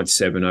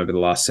 48.7 over the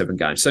last 7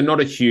 games. So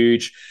not a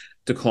huge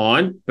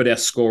decline, but our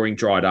scoring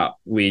dried up.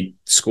 We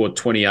scored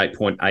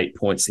 28.8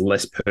 points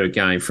less per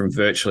game from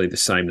virtually the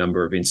same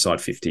number of inside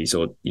 50s,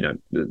 or,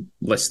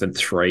 less than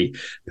 3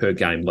 per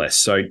game less.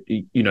 So,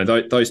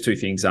 those two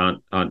things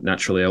aren't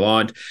naturally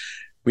aligned.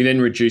 We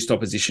then reduced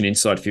opposition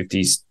inside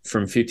 50s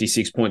from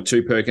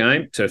 56.2 per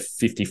game to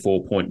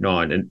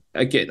 54.9. And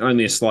again,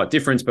 only a slight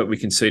difference, but we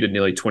conceded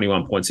nearly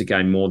 21 points a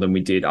game more than we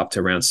did up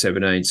to round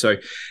 17. So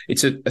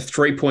it's a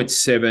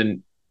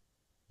 3.7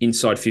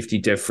 inside 50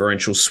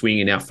 differential swing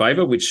in our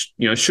favour, which,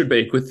 should be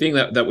a good thing.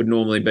 That would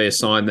normally be a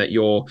sign that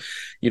you're,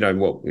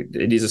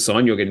 it is a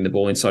sign you're getting the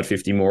ball inside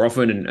 50 more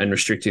often and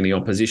restricting the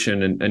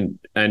opposition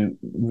and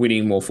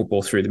winning more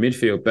football through the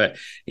midfield. But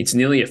it's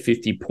nearly a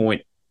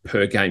 50-point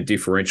per game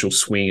differential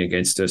swing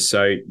against us.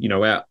 So,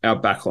 our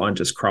back line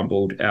just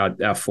crumbled.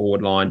 Our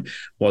forward line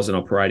wasn't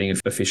operating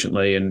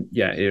efficiently, and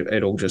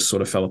it all just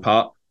sort of fell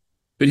apart.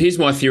 But here's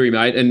my theory,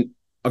 mate, and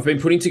I've been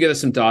putting together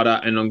some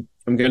data, and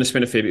I'm going to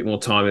spend a fair bit more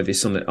time of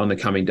this on the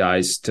coming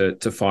days to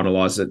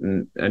finalise it,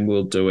 and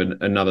we'll do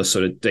another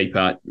sort of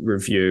deeper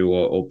review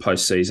or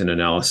post-season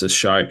analysis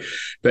show.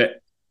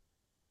 But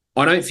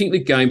I don't think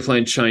the game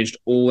plan changed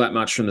all that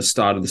much from the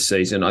start of the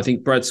season. I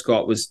think Brad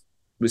Scott was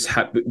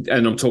happy,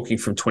 and I'm talking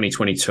from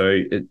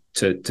 2022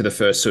 to the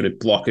first sort of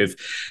block of,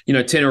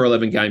 10 or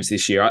 11 games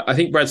this year. I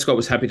think Brad Scott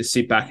was happy to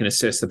sit back and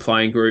assess the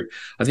playing group.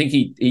 I think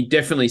he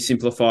definitely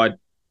simplified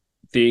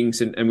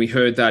things, and we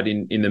heard that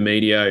in the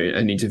media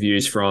and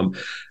interviews from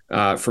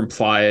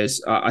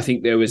players. I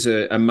think there was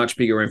a much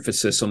bigger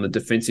emphasis on the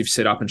defensive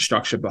setup and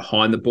structure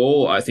behind the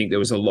ball. I think there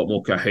was a lot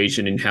more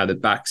cohesion in how the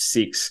back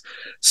six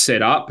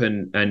set up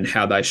and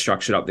how they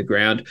structured up the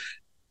ground.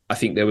 I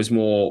think there was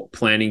more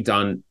planning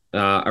done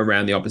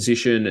around the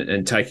opposition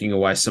and taking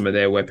away some of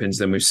their weapons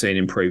than we've seen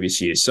in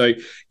previous years. So,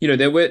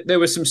 there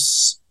were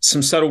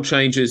some subtle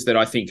changes that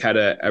I think had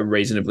a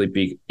reasonably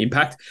big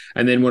impact.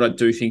 And then what I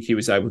do think he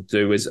was able to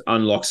do was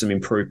unlock some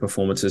improved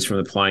performances from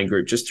the playing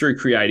group just through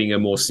creating a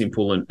more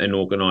simple and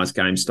organised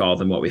game style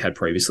than what we had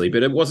previously.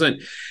 But it wasn't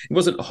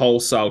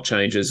wholesale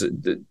changes.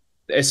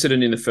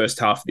 Essendon in the first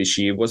half of this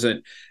year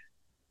wasn't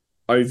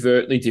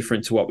overtly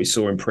different to what we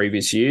saw in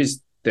previous years.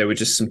 There were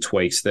just some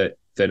tweaks that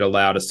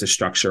allowed us to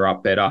structure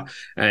up better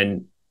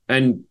and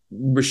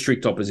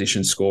restrict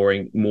opposition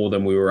scoring more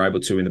than we were able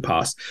to in the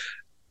past.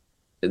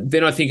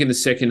 Then I think in the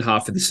second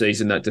half of the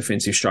season, that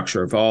defensive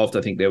structure evolved.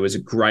 I think there was a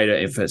greater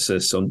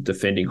emphasis on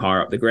defending higher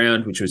up the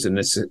ground, which was a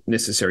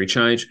necessary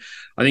change.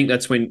 I think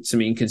that's when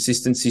some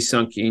inconsistency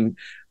sunk in.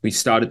 We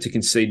started to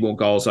concede more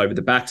goals over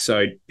the back.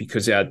 So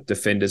because our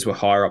defenders were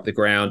higher up the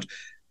ground,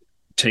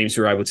 teams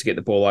were able to get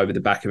the ball over the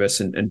back of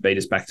us and beat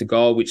us back to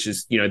goal, which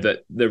is,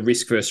 the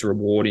risk versus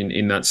reward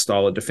in that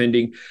style of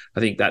defending. I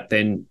think that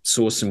then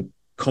saw some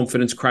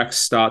confidence cracks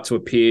start to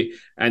appear,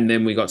 and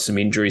then we got some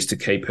injuries to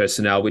key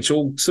personnel, which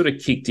all sort of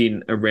kicked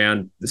in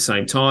around the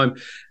same time.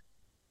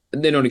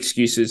 And they're not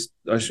excuses,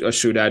 I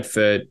should add,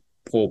 for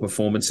poor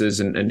performances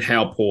and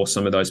how poor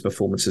some of those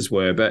performances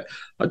were. But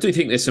I do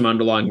think there's some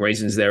underlying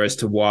reasons there as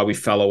to why we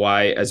fell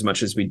away as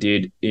much as we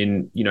did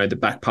in, the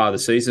back part of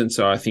the season.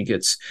 So I think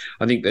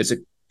there's a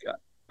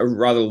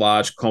rather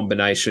large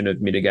combination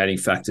of mitigating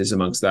factors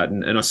amongst that.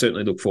 And I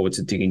certainly look forward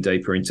to digging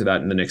deeper into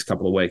that in the next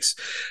couple of weeks.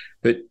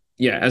 But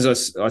yeah, as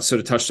I sort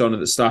of touched on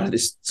at the start of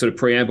this sort of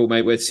preamble,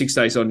 mate, we're 6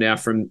 days on now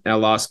from our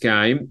last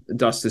game.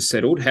 Dust has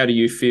settled. How do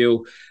you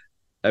feel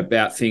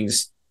about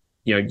things,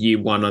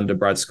 year one under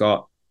Brad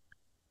Scott?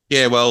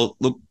 Yeah, well,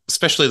 look,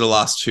 especially the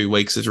last 2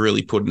 weeks has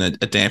really put a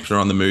dampener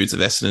on the moods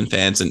of Essendon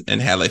fans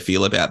and how they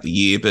feel about the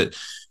year. But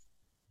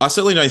I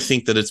certainly don't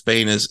think that it's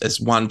been as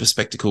one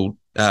bespectacled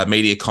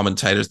media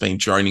commentator has been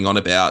droning on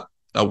about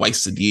a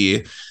wasted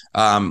year.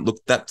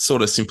 Look, that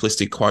sort of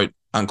simplistic quote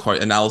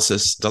unquote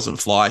analysis doesn't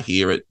fly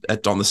here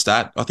at Don the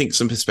Stat. I think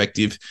some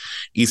perspective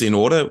is in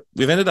order.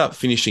 We've ended up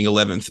finishing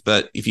 11th,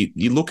 but if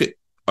you look at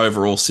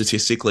overall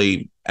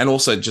statistically and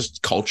also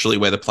just culturally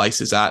where the place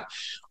is at,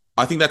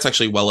 I think that's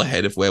actually well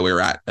ahead of where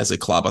we're at as a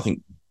club. I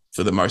think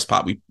for the most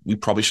part, we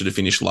probably should have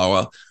finished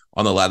lower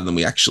on the ladder than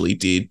we actually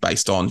did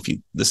based on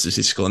the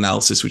statistical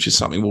analysis, which is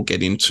something we'll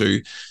get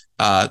into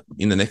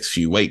in the next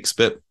few weeks.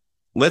 But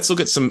let's look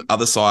at some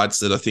other sides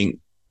that I think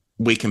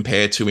we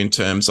compare to in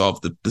terms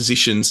of the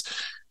positions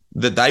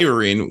that they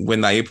were in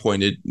when they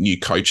appointed new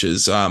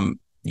coaches.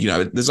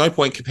 There's no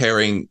point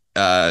comparing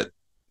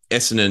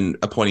Essendon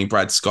appointing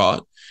Brad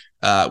Scott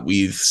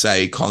with,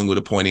 say, Collingwood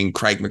appointing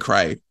Craig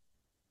McRae.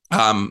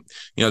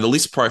 The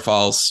list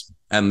profiles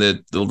and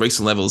the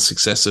recent level of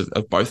success of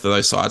both of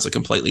those sides are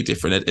completely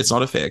different. It's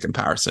not a fair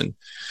comparison.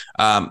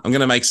 I'm going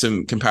to make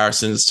some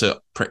comparisons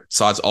to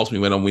sides ultimately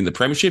went on to win the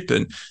premiership,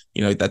 and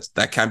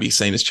that can be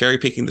seen as cherry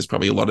picking. There's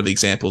probably a lot of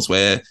examples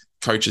where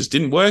coaches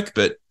didn't work,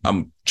 but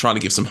I'm trying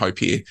to give some hope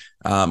here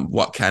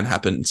what can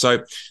happen.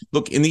 So,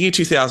 look, in the year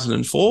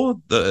 2004,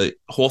 the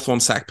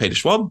Hawthorn sacked Peter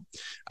Schwab.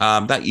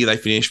 That year they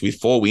finished with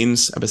 4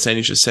 wins, a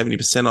percentage of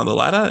 70% on the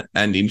ladder,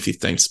 and in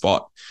 15th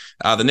spot.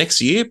 The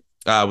next year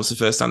was the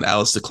first under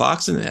Alistair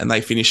Clarkson, and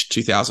they finished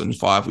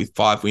 2005 with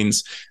 5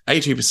 wins,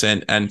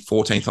 82%, and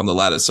 14th on the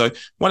ladder. So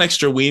one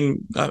extra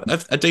win,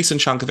 a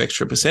decent chunk of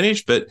extra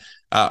percentage, but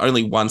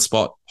only 1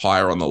 spot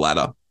higher on the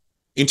ladder.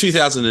 In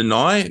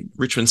 2009,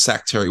 Richmond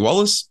sacked Terry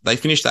Wallace. They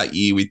finished that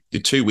year with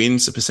 2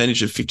 wins, a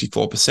percentage of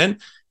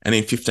 54%, and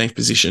in 15th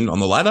position on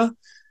the ladder.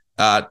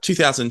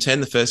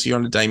 2010, the first year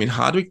under Damien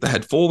Hardwick, they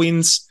had 4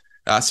 wins,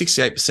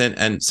 68%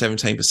 and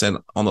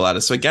 17% on the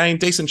ladder. So again,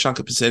 decent chunk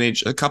of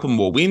percentage, a couple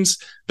more wins,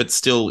 but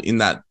still in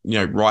that,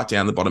 right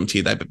down the bottom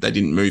tier. They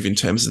didn't move in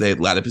terms of their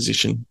ladder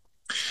position.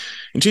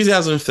 In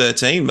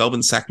 2013,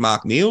 Melbourne sacked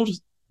Mark Neeld.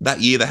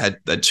 That year, they had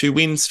 2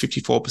 wins,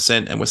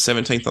 54%, and were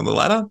 17th on the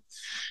ladder.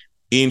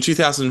 In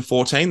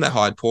 2014, they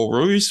hired Paul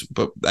Roos,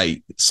 but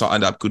they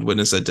signed up Goodwin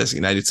as a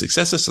designated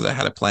successor, so they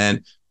had a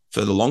plan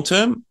for the long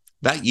term.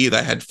 That year,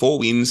 they had 4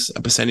 wins,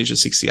 a percentage of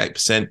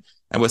 68%,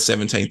 and were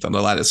 17th on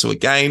the ladder. So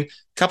again, a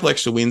couple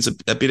extra wins,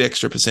 a bit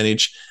extra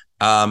percentage,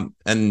 but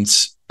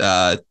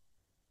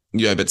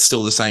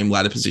still the same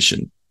ladder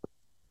position.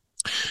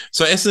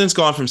 So Essendon's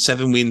gone from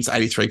 7 wins,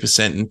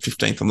 83%, and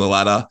 15th on the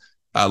ladder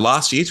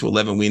last year to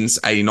 11 wins,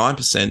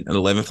 89%, and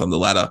 11th on the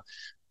ladder.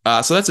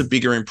 So that's a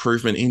bigger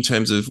improvement in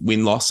terms of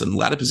win-loss and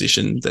ladder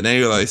position than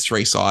any of those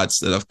 3 sides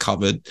that I've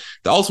covered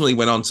that ultimately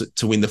went on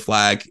to win the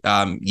flag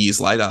years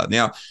later.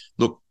 Now,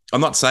 look, I'm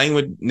not saying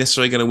we're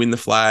necessarily going to win the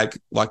flag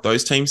like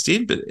those teams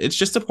did, but it's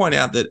just to point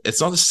out that it's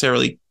not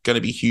necessarily going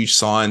to be huge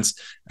signs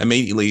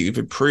immediately of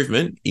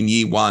improvement in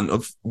year one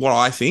of what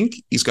I think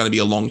is going to be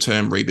a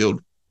long-term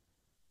rebuild.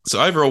 So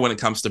overall, when it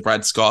comes to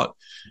Brad Scott,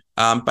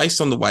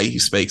 based on the way he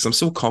speaks, I'm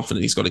still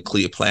confident he's got a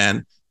clear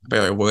plan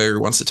about where he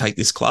wants to take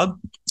this club.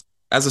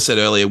 As I said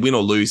earlier, win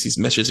or lose, his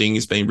messaging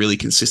has been really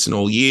consistent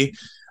all year.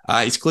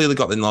 He's clearly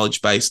got the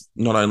knowledge base,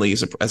 not only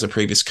as a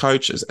previous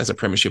coach, as a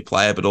premiership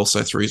player, but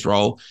also through his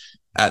role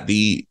at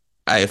the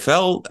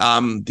AFL,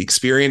 the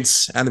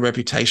experience and the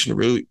reputation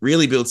to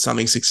really build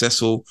something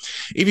successful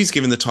if he's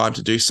given the time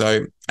to do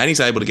so, and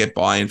he's able to get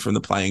buy-in from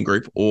the playing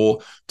group or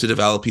to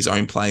develop his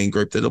own playing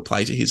group that'll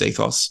play to his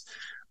ethos.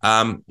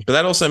 But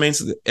that also means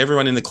that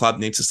everyone in the club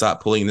needs to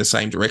start pulling in the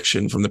same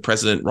direction, from the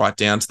president right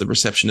down to the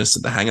receptionist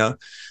at the hangar.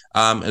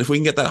 And if we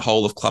can get that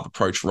whole of club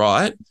approach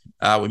right,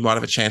 we might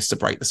have a chance to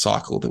break the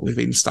cycle that we've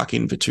been stuck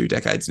in for 2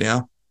 decades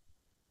now.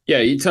 Yeah,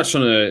 you touched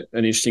on an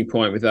interesting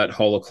point with that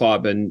whole of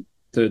club, and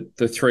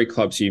the 3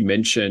 clubs you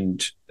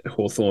mentioned,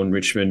 Hawthorn,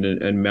 Richmond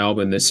and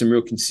Melbourne, there's some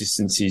real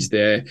consistencies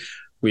there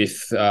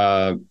with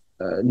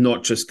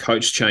not just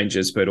coach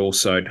changes, but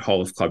also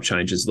whole of club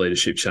changes,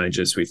 leadership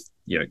changes with,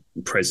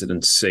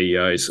 presidents,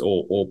 CEOs,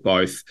 or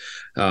both.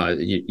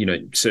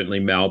 Certainly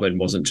Melbourne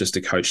wasn't just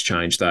a coach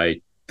change.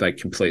 They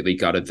completely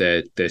gutted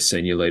their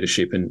senior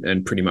leadership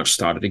and pretty much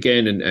started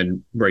again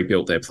and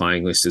rebuilt their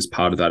playing list as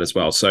part of that as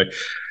well. So,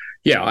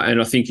 yeah, and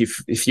I think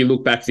if you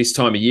look back this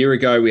time a year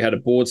ago, we had a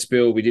board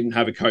spill. We didn't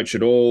have a coach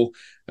at all.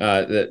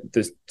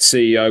 The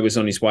CEO was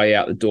on his way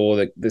out the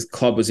door. The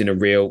club was in a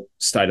real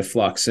state of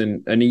flux.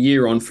 And a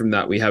year on from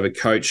that, we have a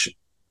coach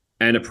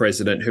and a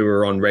president who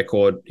are on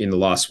record in the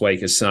last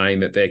week as saying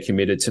that they're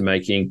committed to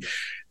making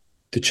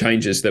the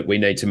changes that we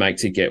need to make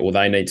to get, or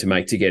they need to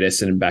make to get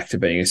Essendon back to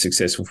being a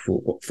successful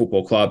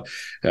football club.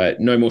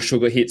 No more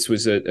sugar hits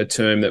was a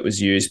term that was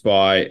used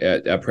by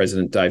our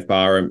president, Dave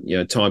Barham,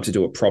 time to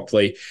do it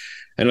properly.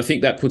 And I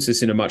think that puts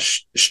us in a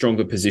much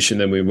stronger position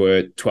than we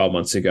were 12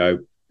 months ago,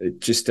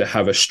 just to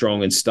have a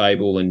strong and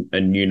stable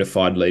and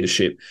unified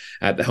leadership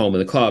at the helm of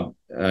the club.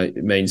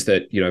 It means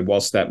that,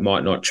 whilst that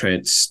might not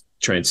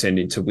transcend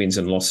into wins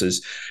and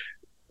losses,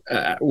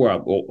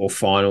 or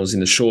finals in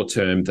the short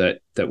term, that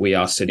we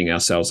are setting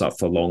ourselves up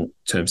for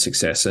long-term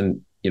success.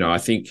 And, I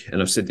think,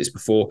 and I've said this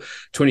before,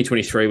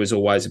 2023 was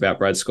always about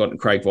Brad Scott and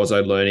Craig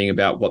Vozzo learning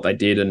about what they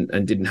did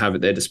and didn't have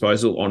at their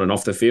disposal on and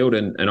off the field.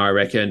 And I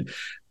reckon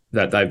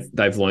that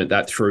they've learned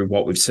that through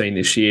what we've seen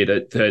this year,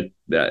 that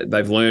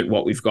they've learned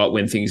what we've got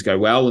when things go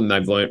well, and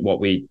they've learned what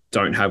we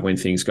don't have when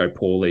things go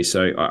poorly.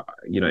 So,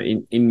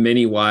 in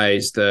many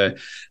ways, the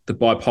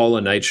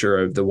bipolar nature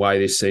of the way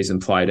this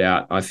season played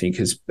out, I think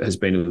has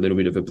been a little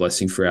bit of a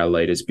blessing for our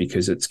leaders,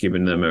 because it's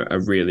given them a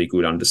really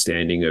good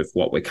understanding of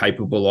what we're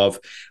capable of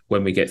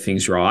when we get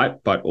things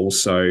right, but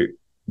also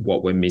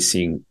what we're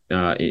missing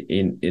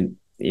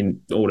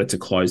in order to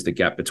close the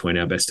gap between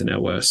our best and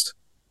our worst.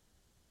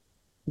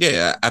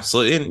 Yeah,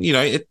 absolutely.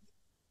 And,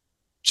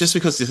 just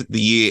because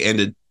the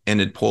year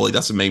ended poorly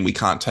doesn't mean we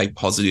can't take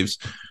positives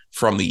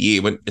from the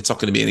year. When it's not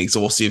going to be an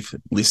exhaustive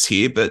list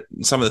here, but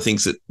some of the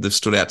things that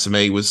stood out to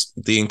me was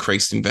the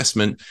increased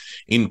investment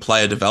in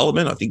player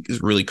development. I think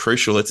is really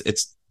crucial.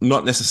 It's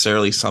not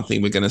necessarily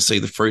something we're going to see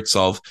the fruits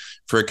of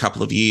for a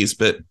couple of years,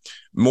 but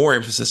more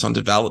emphasis on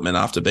development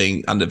after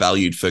being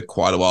undervalued for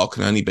quite a while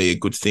can only be a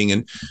good thing.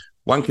 And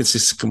one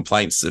consistent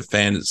complaints that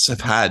fans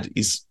have had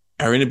is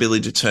our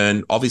inability to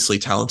turn obviously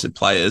talented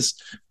players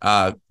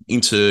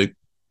into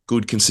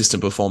good,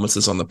 consistent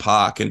performances on the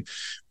park. And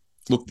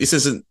look, this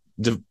isn't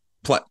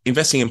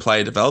investing in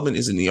player development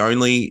isn't the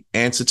only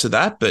answer to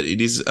that, but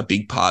it is a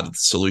big part of the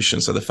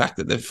solution. So the fact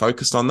that they've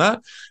focused on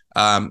that,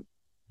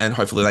 and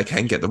hopefully they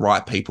can get the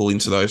right people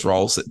into those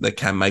roles that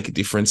can make a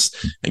difference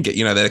and get,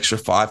 that extra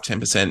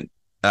 5-10%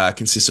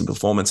 consistent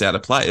performance out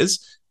of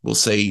players, we'll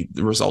see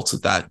the results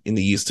of that in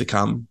the years to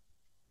come.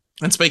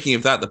 And speaking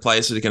of that, the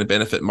players that are going to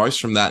benefit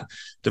most from that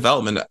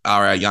development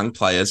are our young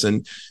players.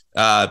 And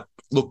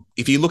look,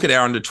 if you look at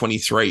our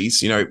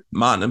under-23s,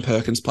 Martin and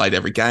Perkins played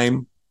every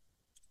game.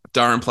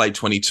 Durham played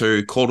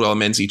 22, Caldwell and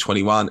Menzies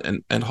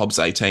 21, and Hobbs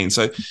 18.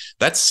 So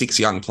that's 6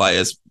 young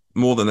players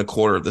more than a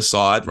quarter of the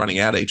side running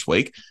out each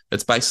week.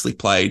 It's basically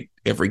played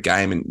every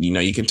game. And,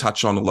 you can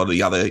touch on a lot of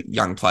the other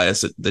young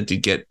players that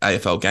did get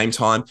AFL game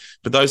time,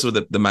 but those were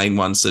the main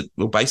ones that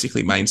were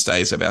basically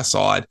mainstays of our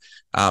side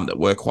that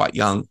were quite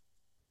young.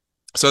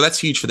 So that's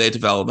huge for their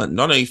development,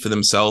 not only for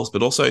themselves,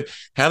 but also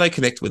how they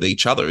connect with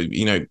each other.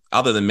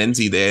 Other than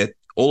Menzies there,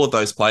 all of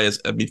those players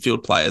are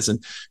midfield players,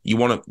 and you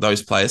want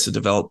those players to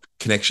develop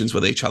connections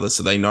with each other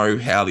so they know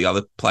how the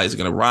other players are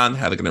going to run,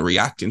 how they're going to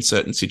react in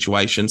certain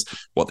situations,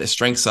 what their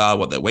strengths are,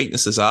 what their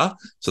weaknesses are,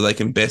 so they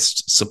can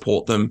best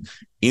support them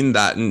in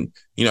that. And,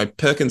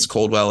 Perkins,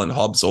 Caldwell and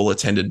Hobbs all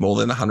attended more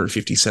than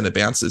 150 centre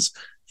bounces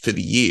for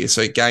the year.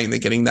 So again, they're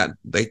getting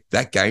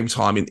that game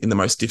time in the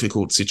most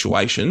difficult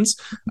situations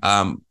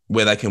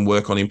where they can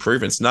work on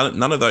improvements.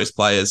 None of those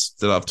players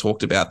that I've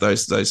talked about,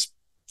 those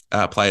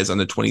players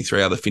under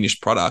 23 are the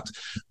finished product,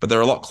 but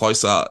they're a lot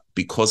closer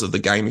because of the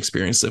game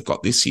experience they've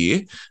got this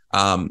year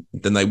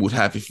than they would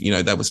have if,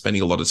 they were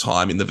spending a lot of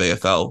time in the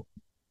VFL.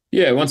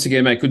 Yeah, once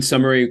again, mate, good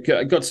summary.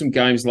 Got some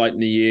games late in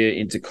the year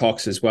into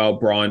Cox as well.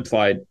 Brian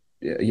played,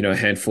 a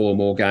handful of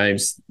more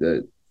games,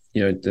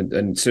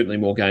 and certainly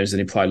more games than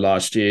he played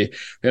last year.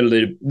 We had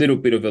a little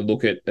bit of a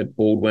look at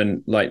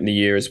Baldwin late in the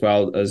year as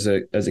well as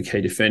a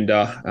key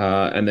defender.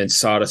 And then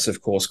Sardis,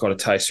 of course, got a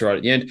taste right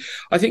at the end.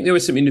 I think there were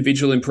some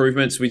individual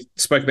improvements. We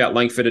spoke about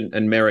Langford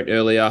and Merritt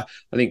earlier.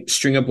 I think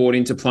Stringer brought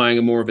into playing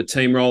a more of a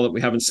team role that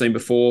we haven't seen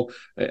before.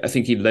 I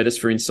think he led us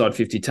for inside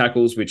 50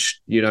 tackles,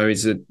 which,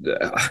 is a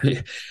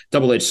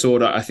double-edged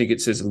sword. I think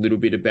it says a little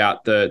bit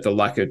about the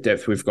lack of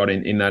depth we've got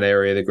in that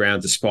area of the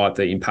ground, despite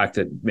the impact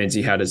that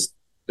Menzies had as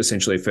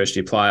essentially a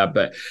first-year player.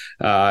 But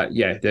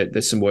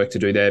there's some work to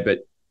do there. But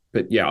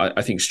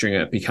I think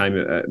Stringer became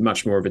a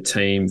much more of a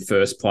team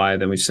first player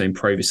than we've seen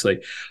previously.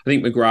 I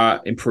think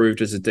McGrath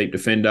improved as a deep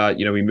defender.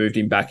 We moved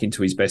him back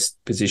into his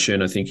best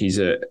position. I think he's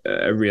a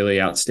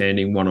really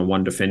outstanding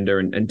one-on-one defender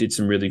and did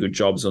some really good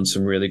jobs on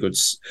some really good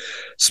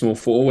small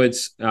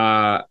forwards.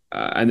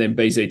 And then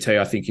BZT,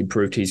 I think,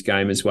 improved his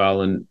game as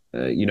well. And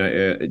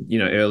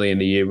early in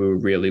the year, we were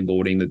really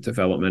lauding the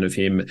development of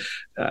him.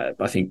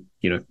 I think,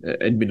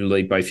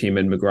 admittedly, both him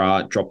and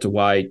McGrath dropped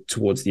away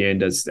towards the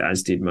end,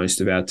 as did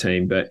most of our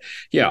team. But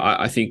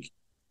I think,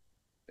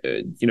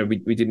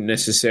 we didn't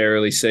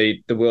necessarily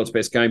see the world's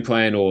best game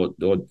plan, or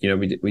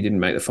we didn't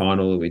make the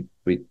final. We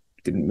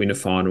didn't win a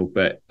final,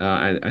 but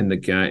and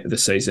the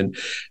season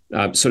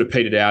sort of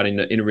petered out in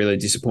a really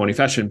disappointing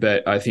fashion.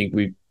 But I think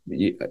we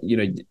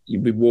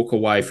walk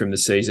away from the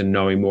season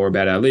knowing more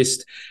about our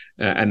list,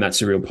 and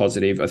that's a real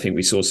positive. I think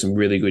we saw some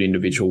really good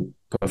individual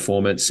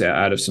performance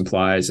out of some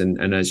players,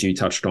 and as you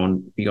touched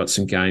on, we got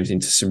some games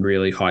into some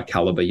really high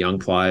caliber young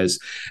players,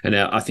 and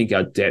I think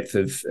our depth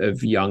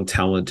of young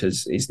talent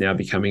is now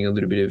becoming a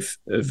little bit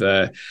of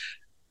a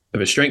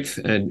strength,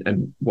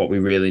 and what we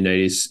really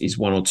need is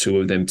one or two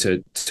of them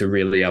to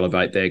really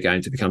elevate their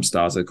game to become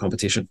stars of the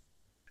competition.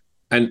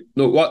 And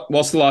look,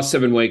 whilst the last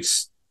 7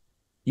 weeks,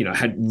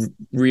 had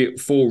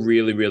 4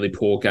 really, really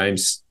poor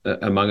games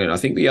among it, I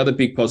think the other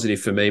big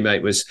positive for me,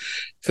 mate, was,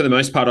 for the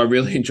most part, I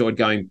really enjoyed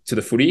going to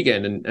the footy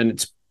again,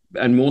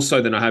 and more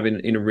so than I have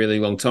in a really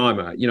long time.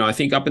 I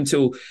think up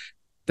until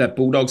that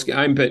Bulldogs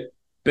game,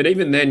 but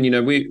even then,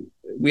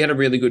 we had a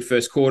really good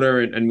first quarter,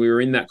 and we were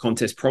in that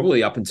contest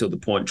probably up until the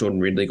point Jordan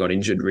Ridley got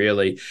injured,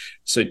 really.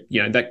 So,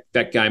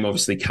 that game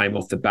obviously came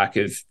off the back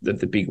of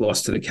the big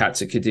loss to the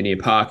Cats at Cardinia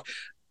Park.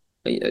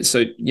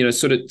 So,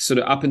 sort of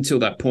up until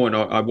that point,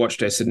 I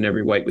watched Essendon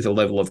every week with a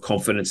level of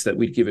confidence that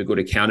we'd give a good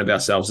account of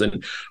ourselves.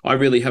 And I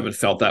really haven't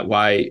felt that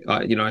way.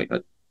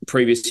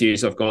 Previous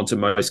years, I've gone to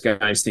most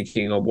games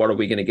thinking, what are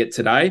we going to get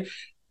today?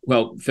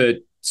 Well, for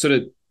sort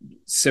of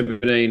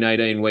 17,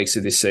 18 weeks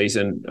of this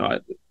season,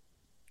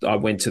 I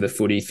went to the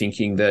footy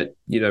thinking that,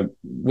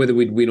 whether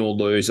we'd win or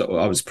lose,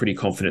 I was pretty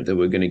confident that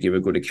we're going to give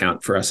a good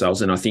account for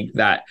ourselves. And I think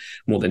that,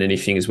 more than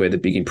anything, is where the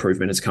big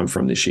improvement has come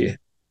from this year.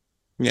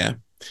 Yeah.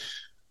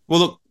 Well,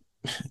 look,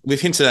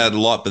 we've hinted at it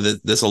a lot, but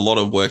there's a lot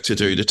of work to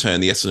do to turn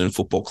the Essendon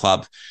Football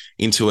Club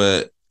into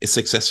a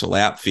successful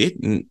outfit.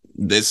 And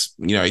there's,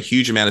 a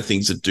huge amount of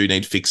things that do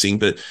need fixing.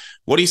 But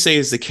what do you see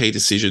as the key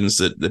decisions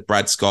that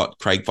Brad Scott,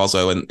 Craig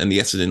Vozzo and the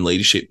Essendon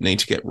leadership need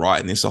to get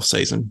right in this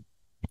off-season?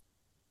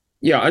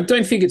 Yeah, I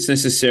don't think it's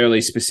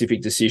necessarily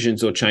specific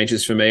decisions or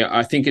changes for me.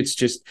 I think it's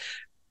just,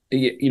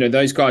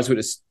 those guys would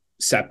have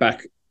sat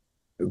back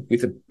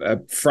with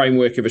a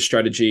framework of a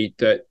strategy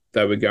that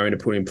they were going to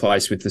put in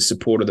place with the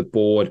support of the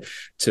board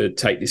to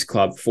take this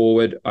club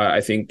forward. I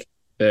think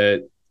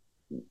the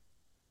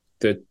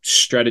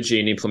strategy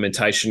and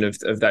implementation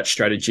of that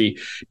strategy,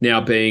 now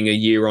being a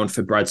year on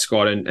for Brad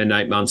Scott and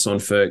 8 months on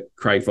for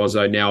Craig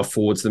Vozzo, now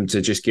affords them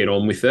to just get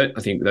on with it. I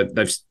think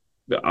that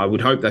I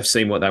would hope they've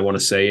seen what they want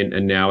to see,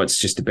 and now it's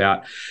just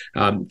about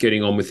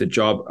getting on with the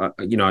job.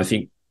 I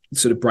think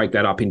sort of break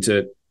that up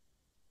into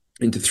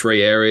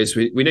 3 areas.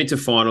 We need to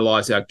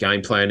finalise our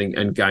game plan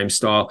and game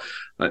style.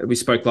 We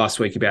spoke last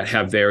week about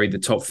how varied the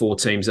top 4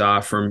 teams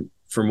are from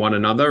one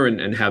another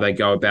and how they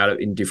go about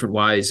it in different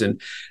ways.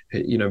 And,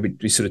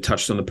 we sort of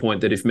touched on the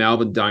point that if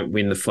Melbourne don't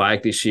win the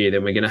flag this year,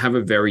 then we're going to have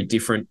a very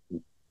different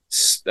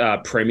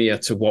premier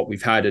to what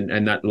we've had,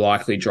 and that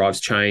likely drives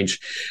change.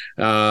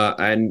 We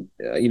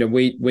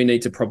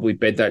need to probably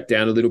bed that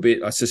down a little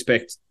bit. I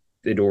suspect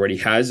it already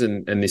has,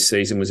 and this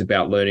season was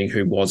about learning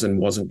who was and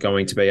wasn't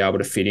going to be able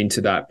to fit into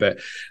that. But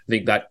I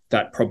think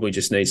that probably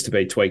just needs to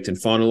be tweaked and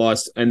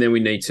finalised, and then we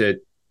need to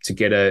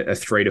get a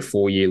 3 to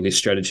 4 year list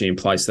strategy in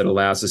place that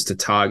allows us to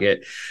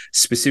target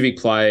specific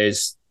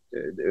players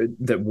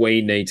that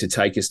we need to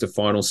take us to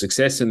final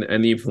success,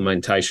 and the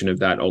implementation of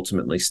that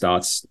ultimately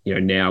starts,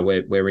 now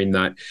we're in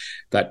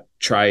that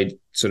trade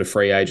sort of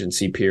free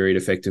agency period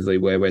effectively,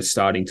 where we're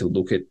starting to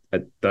look at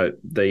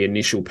the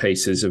initial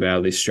pieces of our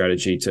list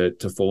strategy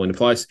to fall into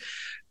place.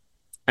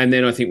 And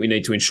then I think we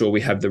need to ensure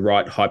we have the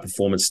right high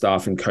performance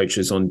staff and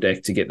coaches on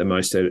deck to get the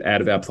most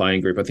out of our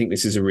playing group. I think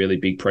this is a really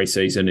big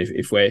preseason.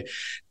 If we're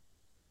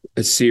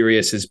as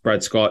serious as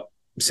Brad Scott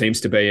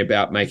seems to be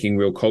about making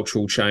real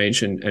cultural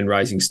change and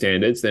raising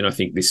standards, then I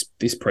think this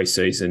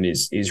preseason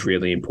is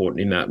really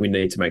important in that we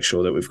need to make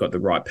sure that we've got the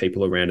right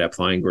people around our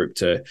playing group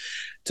to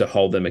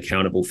hold them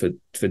accountable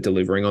for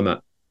delivering on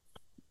that.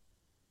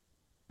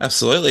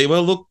 Absolutely.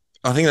 Well, look,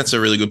 I think that's a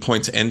really good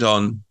point to end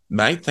on,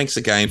 mate. Thanks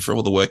again for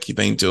all the work you've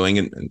been doing,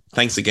 and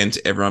thanks again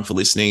to everyone for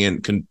listening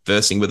and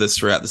conversing with us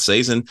throughout the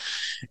season.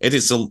 It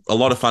is a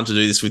lot of fun to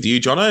do this with you,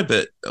 Jono,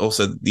 but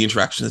also the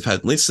interaction I've had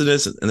with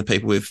listeners and the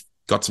people we've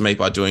got to meet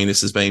by doing this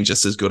has been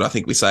just as good. I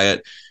think we say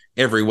it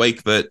every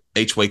week, but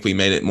each week we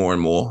meet it more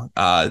and more.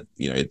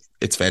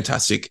 It's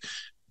fantastic.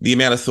 The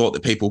amount of thought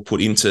that people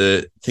put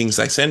into things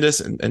they send us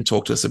and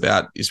talk to us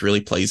about is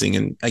really pleasing,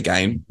 and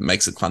again,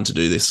 makes it fun to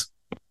do this.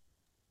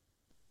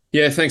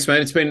 Yeah, thanks,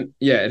 mate.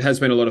 It has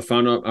been a lot of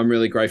fun. I'm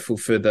really grateful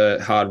for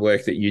the hard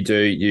work that you do.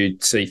 You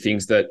see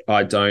things that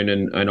I don't,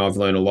 and I've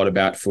learned a lot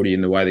about footy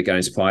and the way the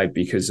game's played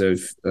because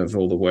of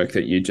all the work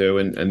that you do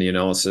and the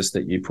analysis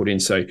that you put in.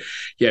 So,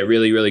 yeah,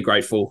 really, really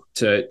grateful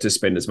to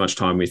spend as much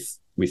time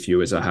with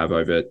you as I have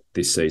over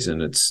this season.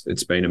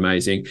 It's been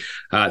amazing.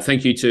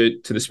 Thank you to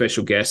the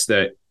special guests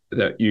that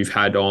you've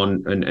had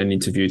on and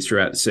interviewed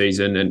throughout the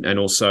season, and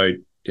also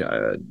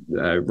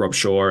Rob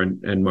Shaw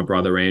and my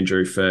brother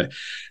Andrew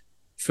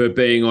for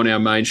being on our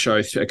main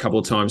show a couple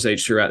of times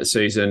each throughout the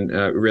season.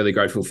 Really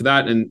grateful for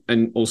that.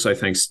 And also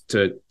thanks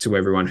to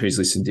everyone who's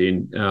listened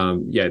in.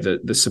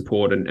 The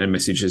support and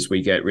messages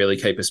we get really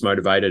keep us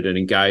motivated and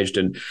engaged.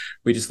 And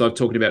we just love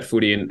talking about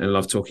footy and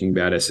love talking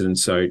about Essendon.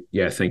 So,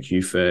 yeah, thank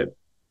you for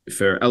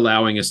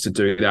allowing us to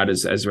do that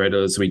as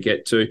regular as we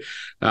get to.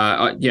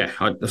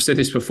 I've said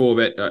this before,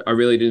 but I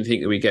really didn't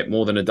think that we get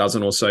more than a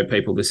dozen or so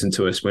people listen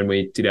to us when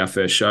we did our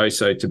first show.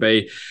 So to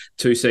be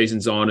 2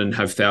 seasons on and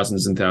have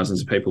thousands and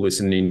thousands of people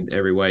listening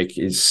every week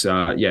is,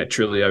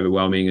 truly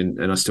overwhelming.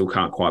 And I still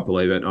can't quite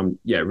believe it. I'm,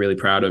 really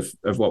proud of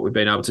what we've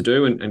been able to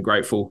do and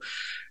grateful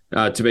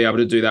to be able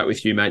to do that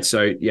with you, mate.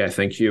 So,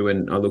 thank you.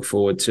 And I look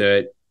forward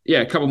to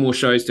a couple more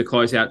shows to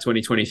close out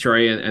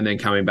 2023 and then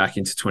coming back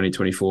into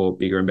 2024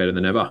 bigger and better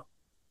than ever.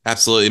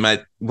 Absolutely,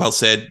 mate. Well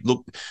said.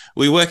 Look,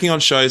 we're working on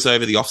shows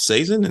over the off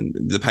season, and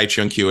the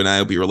Patreon Q&A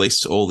will be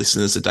released to all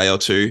listeners a day or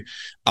two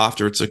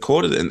after it's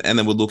recorded. And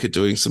then we'll look at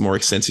doing some more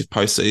extensive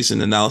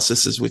postseason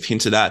analysis, as we've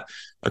hinted at,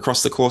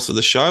 across the course of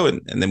the show.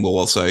 And then we'll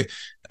also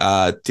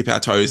dip our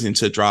toes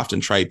into draft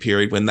and trade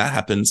period when that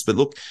happens. But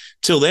look,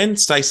 till then,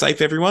 stay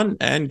safe, everyone,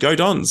 and go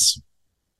Dons.